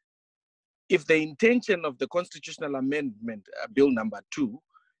 if the intention of the Constitutional Amendment Bill No.2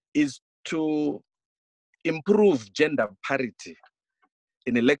 is to improve gender parity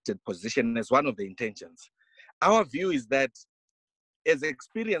in elected position as one of the intentions, our view is that, as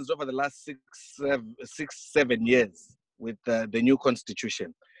experienced over the last 7 years with the new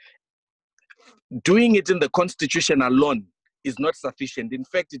constitution, doing it in the constitution alone is not sufficient. In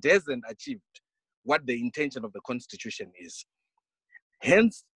fact, it hasn't achieved what the intention of the constitution is.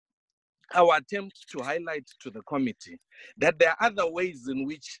 Hence, our attempt to highlight to the committee that there are other ways in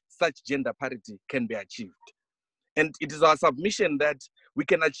which such gender parity can be achieved. And it is our submission that we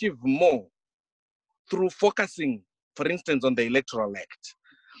can achieve more through focusing, for instance, on the Electoral Act,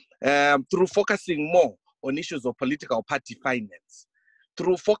 through focusing more on issues of political party finance,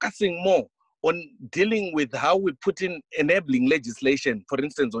 through focusing more on dealing with how we put in enabling legislation, for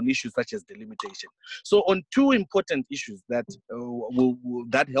instance, on issues such as delimitation. So on 2 important issues that,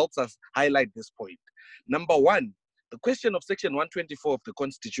 that helps us highlight this point. Number one, the question of Section 124 of the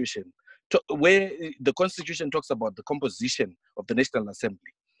Constitution, where the Constitution talks about the composition of the National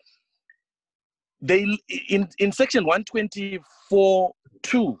Assembly. In Section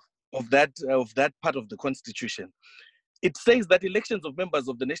 124(2) of that part of the Constitution, it says that elections of members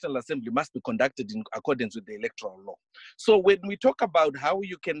of the National Assembly must be conducted in accordance with the electoral law. So when we talk about how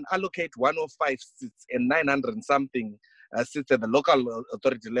you can allocate 105 seats and 900 and something seats at the local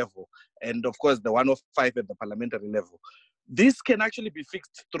authority level, and of course the 105 at the parliamentary level, this can actually be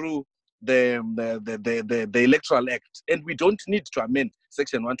fixed through the Electoral Act, and we don't need to amend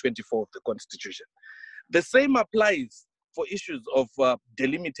Section 124 of the Constitution. The same applies for issues of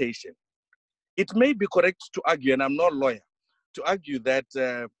delimitation. It may be correct to argue, and I'm not a lawyer, to argue that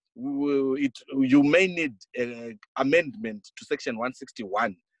you may need an amendment to Section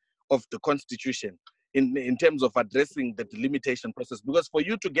 161 of the Constitution in terms of addressing the delimitation process, because for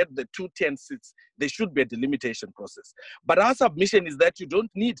you to get the 210 seats, there should be a delimitation process. But our submission is that you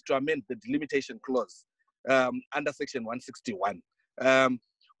don't need to amend the delimitation clause under Section 161.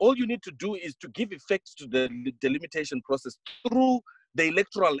 All you need to do is to give effect to the delimitation process through the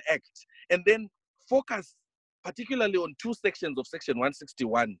Electoral Act, and then focus particularly on two sections of Section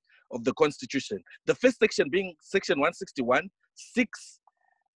 161 of the Constitution. The first section being Section 161,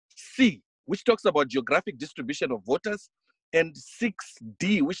 6C, which talks about geographic distribution of voters, and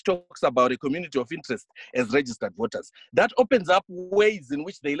 6D, which talks about a community of interest as registered voters. That opens up ways in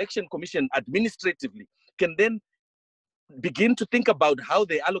which the Election Commission administratively can then begin to think about how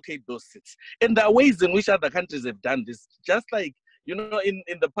they allocate those seats. And there are ways in which other countries have done this. Just like, you know, in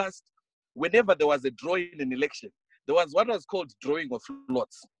the past, whenever there was a draw in an election, there was what was called drawing of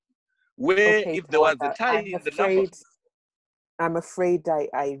lots, where Okay, if there was a tie I'm in the number. I'm afraid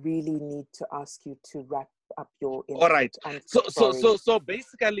I really need to ask you to wrap up your input. All right. I'm So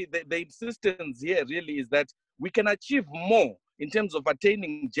basically, the insistence here really is that we can achieve more in terms of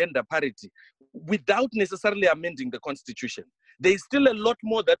attaining gender parity without necessarily amending the Constitution. There is still a lot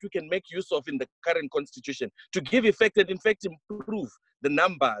more that we can make use of in the current Constitution to give effect and in fact improve the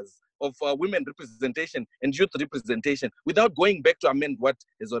numbers of women representation and youth representation without going back to amend what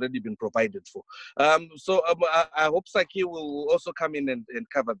has already been provided for. I hope Saki will also come in and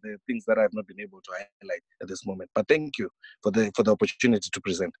cover the things that I have not been able to highlight at this moment. But thank you for the opportunity to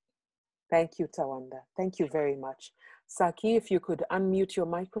present. Thank you, Tawanda. Thank you very much. Saki, if you could unmute your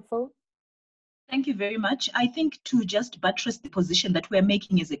microphone. Thank you very much. I think to just buttress the position that we're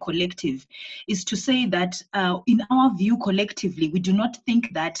making as a collective is to say that in our view collectively, we do not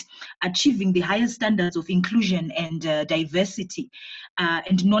think that achieving the highest standards of inclusion and diversity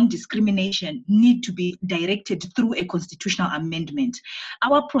and non-discrimination need to be directed through a constitutional amendment.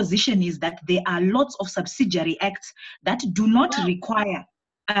 Our position is that there are lots of subsidiary acts that do not require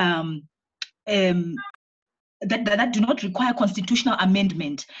that do not require constitutional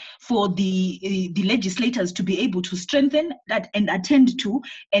amendment for the legislators to be able to strengthen that and attend to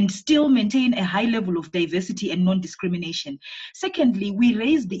and still maintain a high level of diversity and non-discrimination. Secondly, we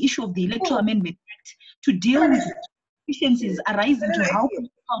raised the issue of the Electoral Amendment Act to deal with deficiencies arising to how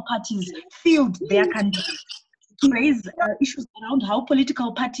political parties field their candidates. To raise issues around how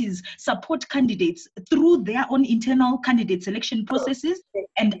political parties support candidates through their own internal candidate selection processes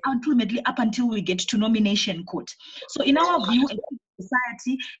and ultimately up until we get to nomination court. So in our view, as a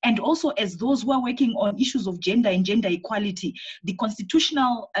society, and also as those who are working on issues of gender and gender equality, the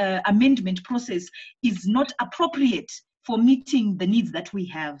constitutional amendment process is not appropriate for meeting the needs that we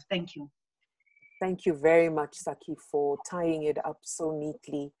have. Thank you. Thank you very much, Saki, for tying it up so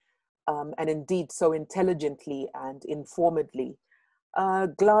neatly. And indeed so intelligently and informedly.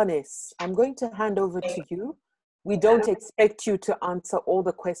 Glynis, I'm going to hand over to you. We don't expect you to answer all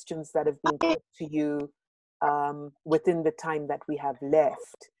the questions that have been put to you within the time that we have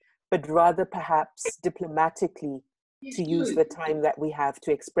left, but rather perhaps diplomatically to use the time that we have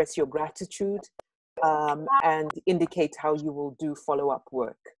to express your gratitude and indicate how you will do follow-up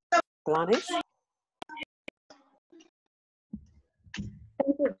work. Glynis?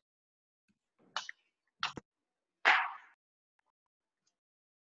 Thank you.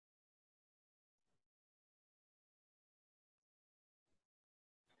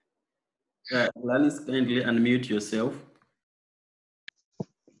 Gladys, kindly unmute yourself.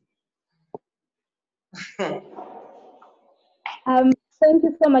 Thank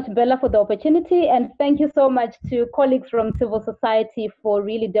you so much, Bella, for the opportunity, and thank you so much to colleagues from civil society for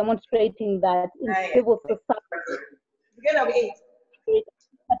really demonstrating that in civil society,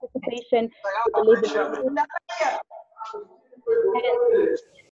 participation,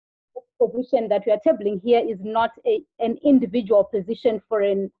 position that we are tabling here is not an individual position for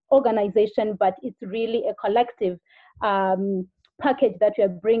an organization, but it's really a collective package that we are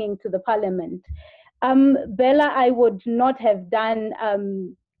bringing to the parliament. Bella, I would not have done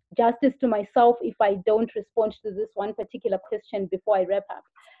justice to myself if I don't respond to this one particular question before I wrap up.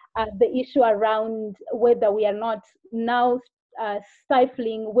 The issue around whether we are not now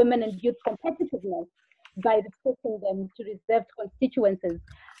stifling women and youth competitiveness by restricting them to reserved constituencies.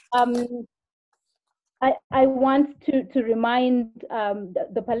 I want to remind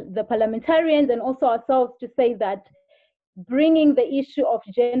the parliamentarians and also ourselves to say that bringing the issue of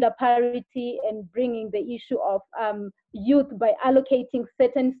gender parity and bringing the issue of youth by allocating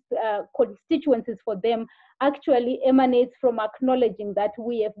certain constituencies for them actually emanates from acknowledging that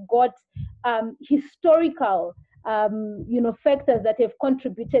we have got historical factors that have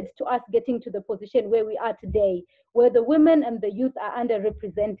contributed to us getting to the position where we are today, where the women and the youth are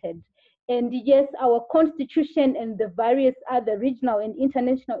underrepresented. And yes, our constitution and the various other regional and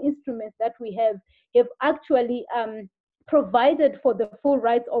international instruments that we have actually provided for the full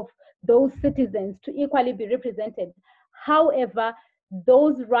rights of those citizens to equally be represented. However,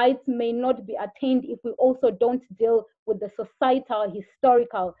 those rights may not be attained if we also don't deal with the societal,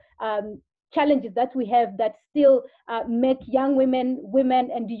 historical challenges that we have that still make young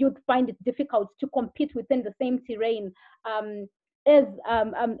women and youth find it difficult to compete within the same terrain as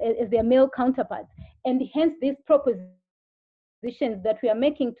their male counterparts. And hence these propositions that we are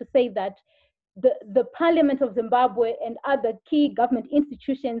making to say that the Parliament of Zimbabwe and other key government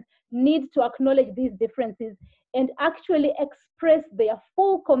institutions need to acknowledge these differences and actually express their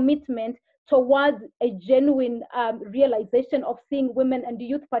full commitment towards a genuine realization of seeing women and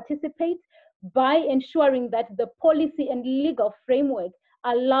youth participate by ensuring that the policy and legal framework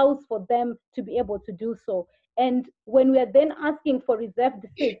allows for them to be able to do so. And when we are then asking for reserved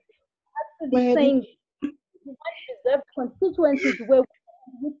seats, we're actually saying we want reserved constituencies where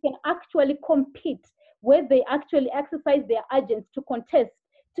we can actually compete, where they actually exercise their agents to contest,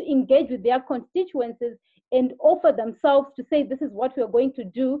 to engage with their constituencies and offer themselves to say this is what we are going to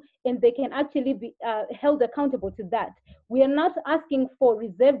do, and they can actually be held accountable to that. We are not asking for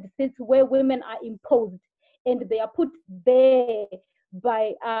reserved seats where women are imposed and they are put there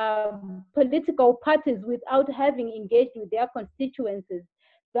by political parties without having engaged with their constituencies.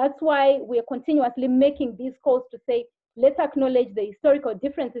 That's why we are continuously making these calls to say, let's acknowledge the historical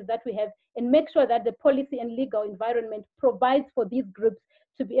differences that we have and make sure that the policy and legal environment provides for these groups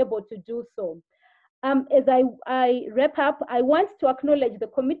to be able to do so. As I wrap up, I want to acknowledge the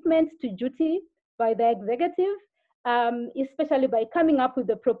commitment to duty by the executive, especially by coming up with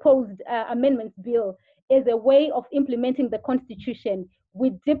the proposed amendments bill as a way of implementing the Constitution.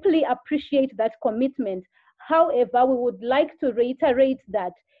 We deeply appreciate that commitment. However, we would like to reiterate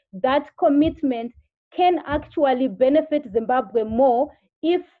that that commitment can actually benefit Zimbabwe more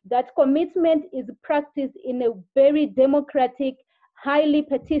if that commitment is practiced in a very democratic, highly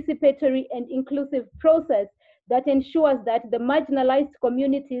participatory and inclusive process that ensures that the marginalized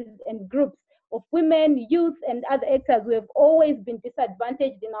communities and groups of women, youth, and other actors who have always been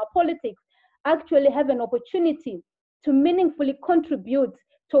disadvantaged in our politics actually have an opportunity to meaningfully contribute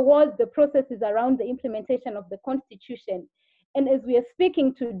towards the processes around the implementation of the Constitution. And as we are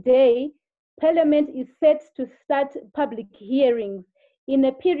speaking today, Parliament is set to start public hearings in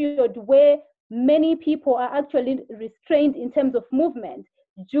a period where many people are actually restrained in terms of movement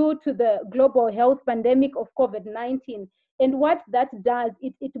due to the global health pandemic of COVID-19. And what that does,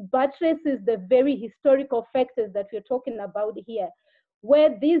 it buttresses the very historical factors that we're talking about here,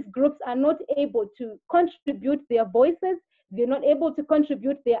 where these groups are not able to contribute their voices, they're not able to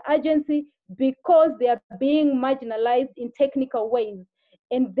contribute their agency because they are being marginalized in technical ways.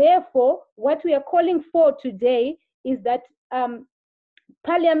 And therefore, what we are calling for today is that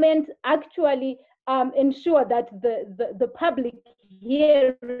Parliament actually ensure that the public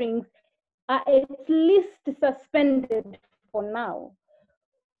hearings are at least suspended for now.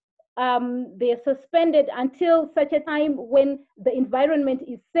 They are suspended until such a time when the environment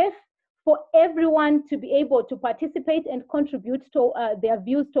is safe for everyone to be able to participate and contribute to their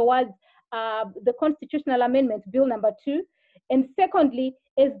views towards the Constitutional Amendment Bill No.2. And secondly,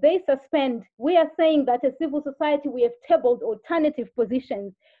 as they suspend, we are saying that as civil society, we have tabled alternative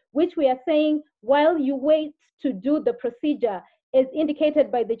positions, which we are saying, while you wait to do the procedure, as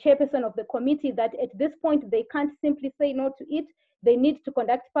indicated by the chairperson of the committee, that at this point, they can't simply say no to it. They need to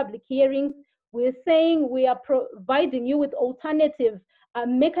conduct public hearings. We're saying we are providing you with alternative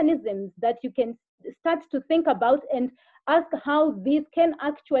mechanisms that you can start to think about and ask how these can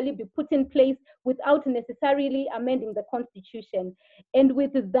actually be put in place without necessarily amending the Constitution. And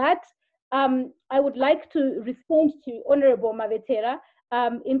with that, I would like to respond to Honorable Mavetera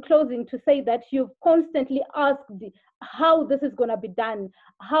in closing to say that you've constantly asked how this is going to be done,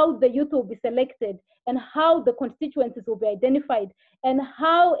 how the youth will be selected, and how the constituencies will be identified, and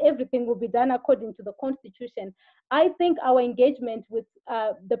how everything will be done according to the Constitution. I think our engagement with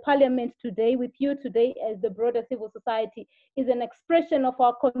the Parliament today, with you today as the broader civil society, is an expression of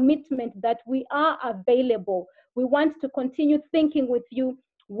our commitment that we are available. We want to continue thinking with you,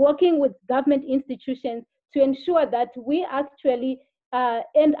 working with government institutions to ensure that we actually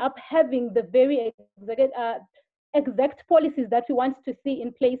end up having the very exact policies that we want to see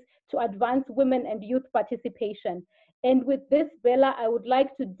in place to advance women and youth participation. And with this, Bella, I would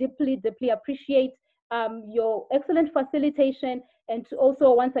like to deeply, deeply appreciate your excellent facilitation, and to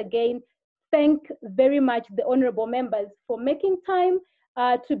also once again thank very much the honorable members for making time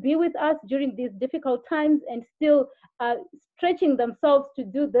to be with us during these difficult times, and still stretching themselves to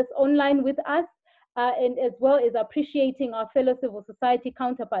do this online with us, and as well as appreciating our fellow civil society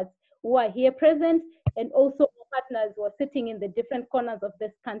counterparts who are here present, and also partners who are sitting in the different corners of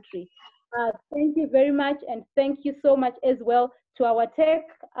this country. Thank you very much, and thank you so much as well to our tech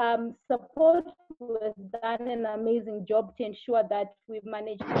support, who has done an amazing job to ensure that we've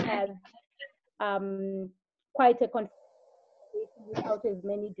managed to have quite a conversation without as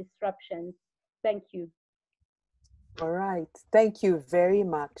many disruptions. Thank you. All right, thank you very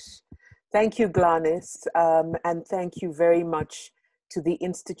much. Thank you, Gladys, and thank you very much to the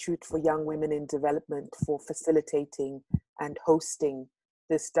Institute for Young Women in Development for facilitating and hosting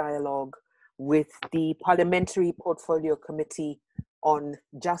this dialogue with the Parliamentary Portfolio Committee on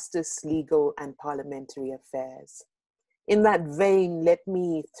Justice, Legal and Parliamentary Affairs. In that vein, let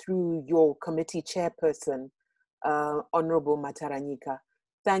me, through your committee chairperson, Honorable Mataranyika,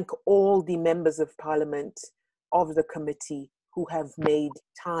 thank all the members of Parliament of the committee who have made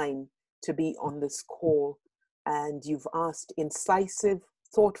time to be on this call. And you've asked incisive,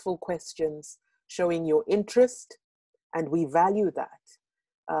 thoughtful questions, showing your interest, and we value that.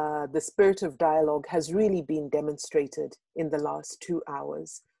 The spirit of dialogue has really been demonstrated in the last 2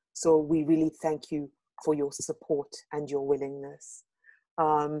 hours. So we really thank you for your support and your willingness.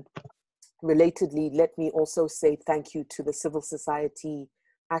 Relatedly, let me also say thank you to the civil society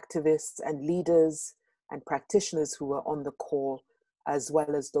activists and leaders and practitioners who were on the call, as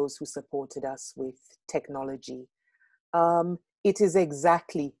well as those who supported us with technology. It is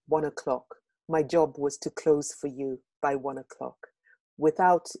exactly 1 o'clock. My job was to close for you by 1 o'clock.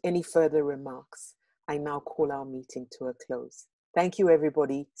 Without any further remarks, I now call our meeting to a close. Thank you,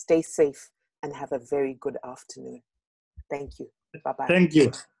 everybody. Stay safe and have a very good afternoon. Thank you. Bye-bye. Thank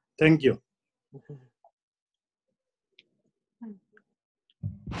you. Thank you.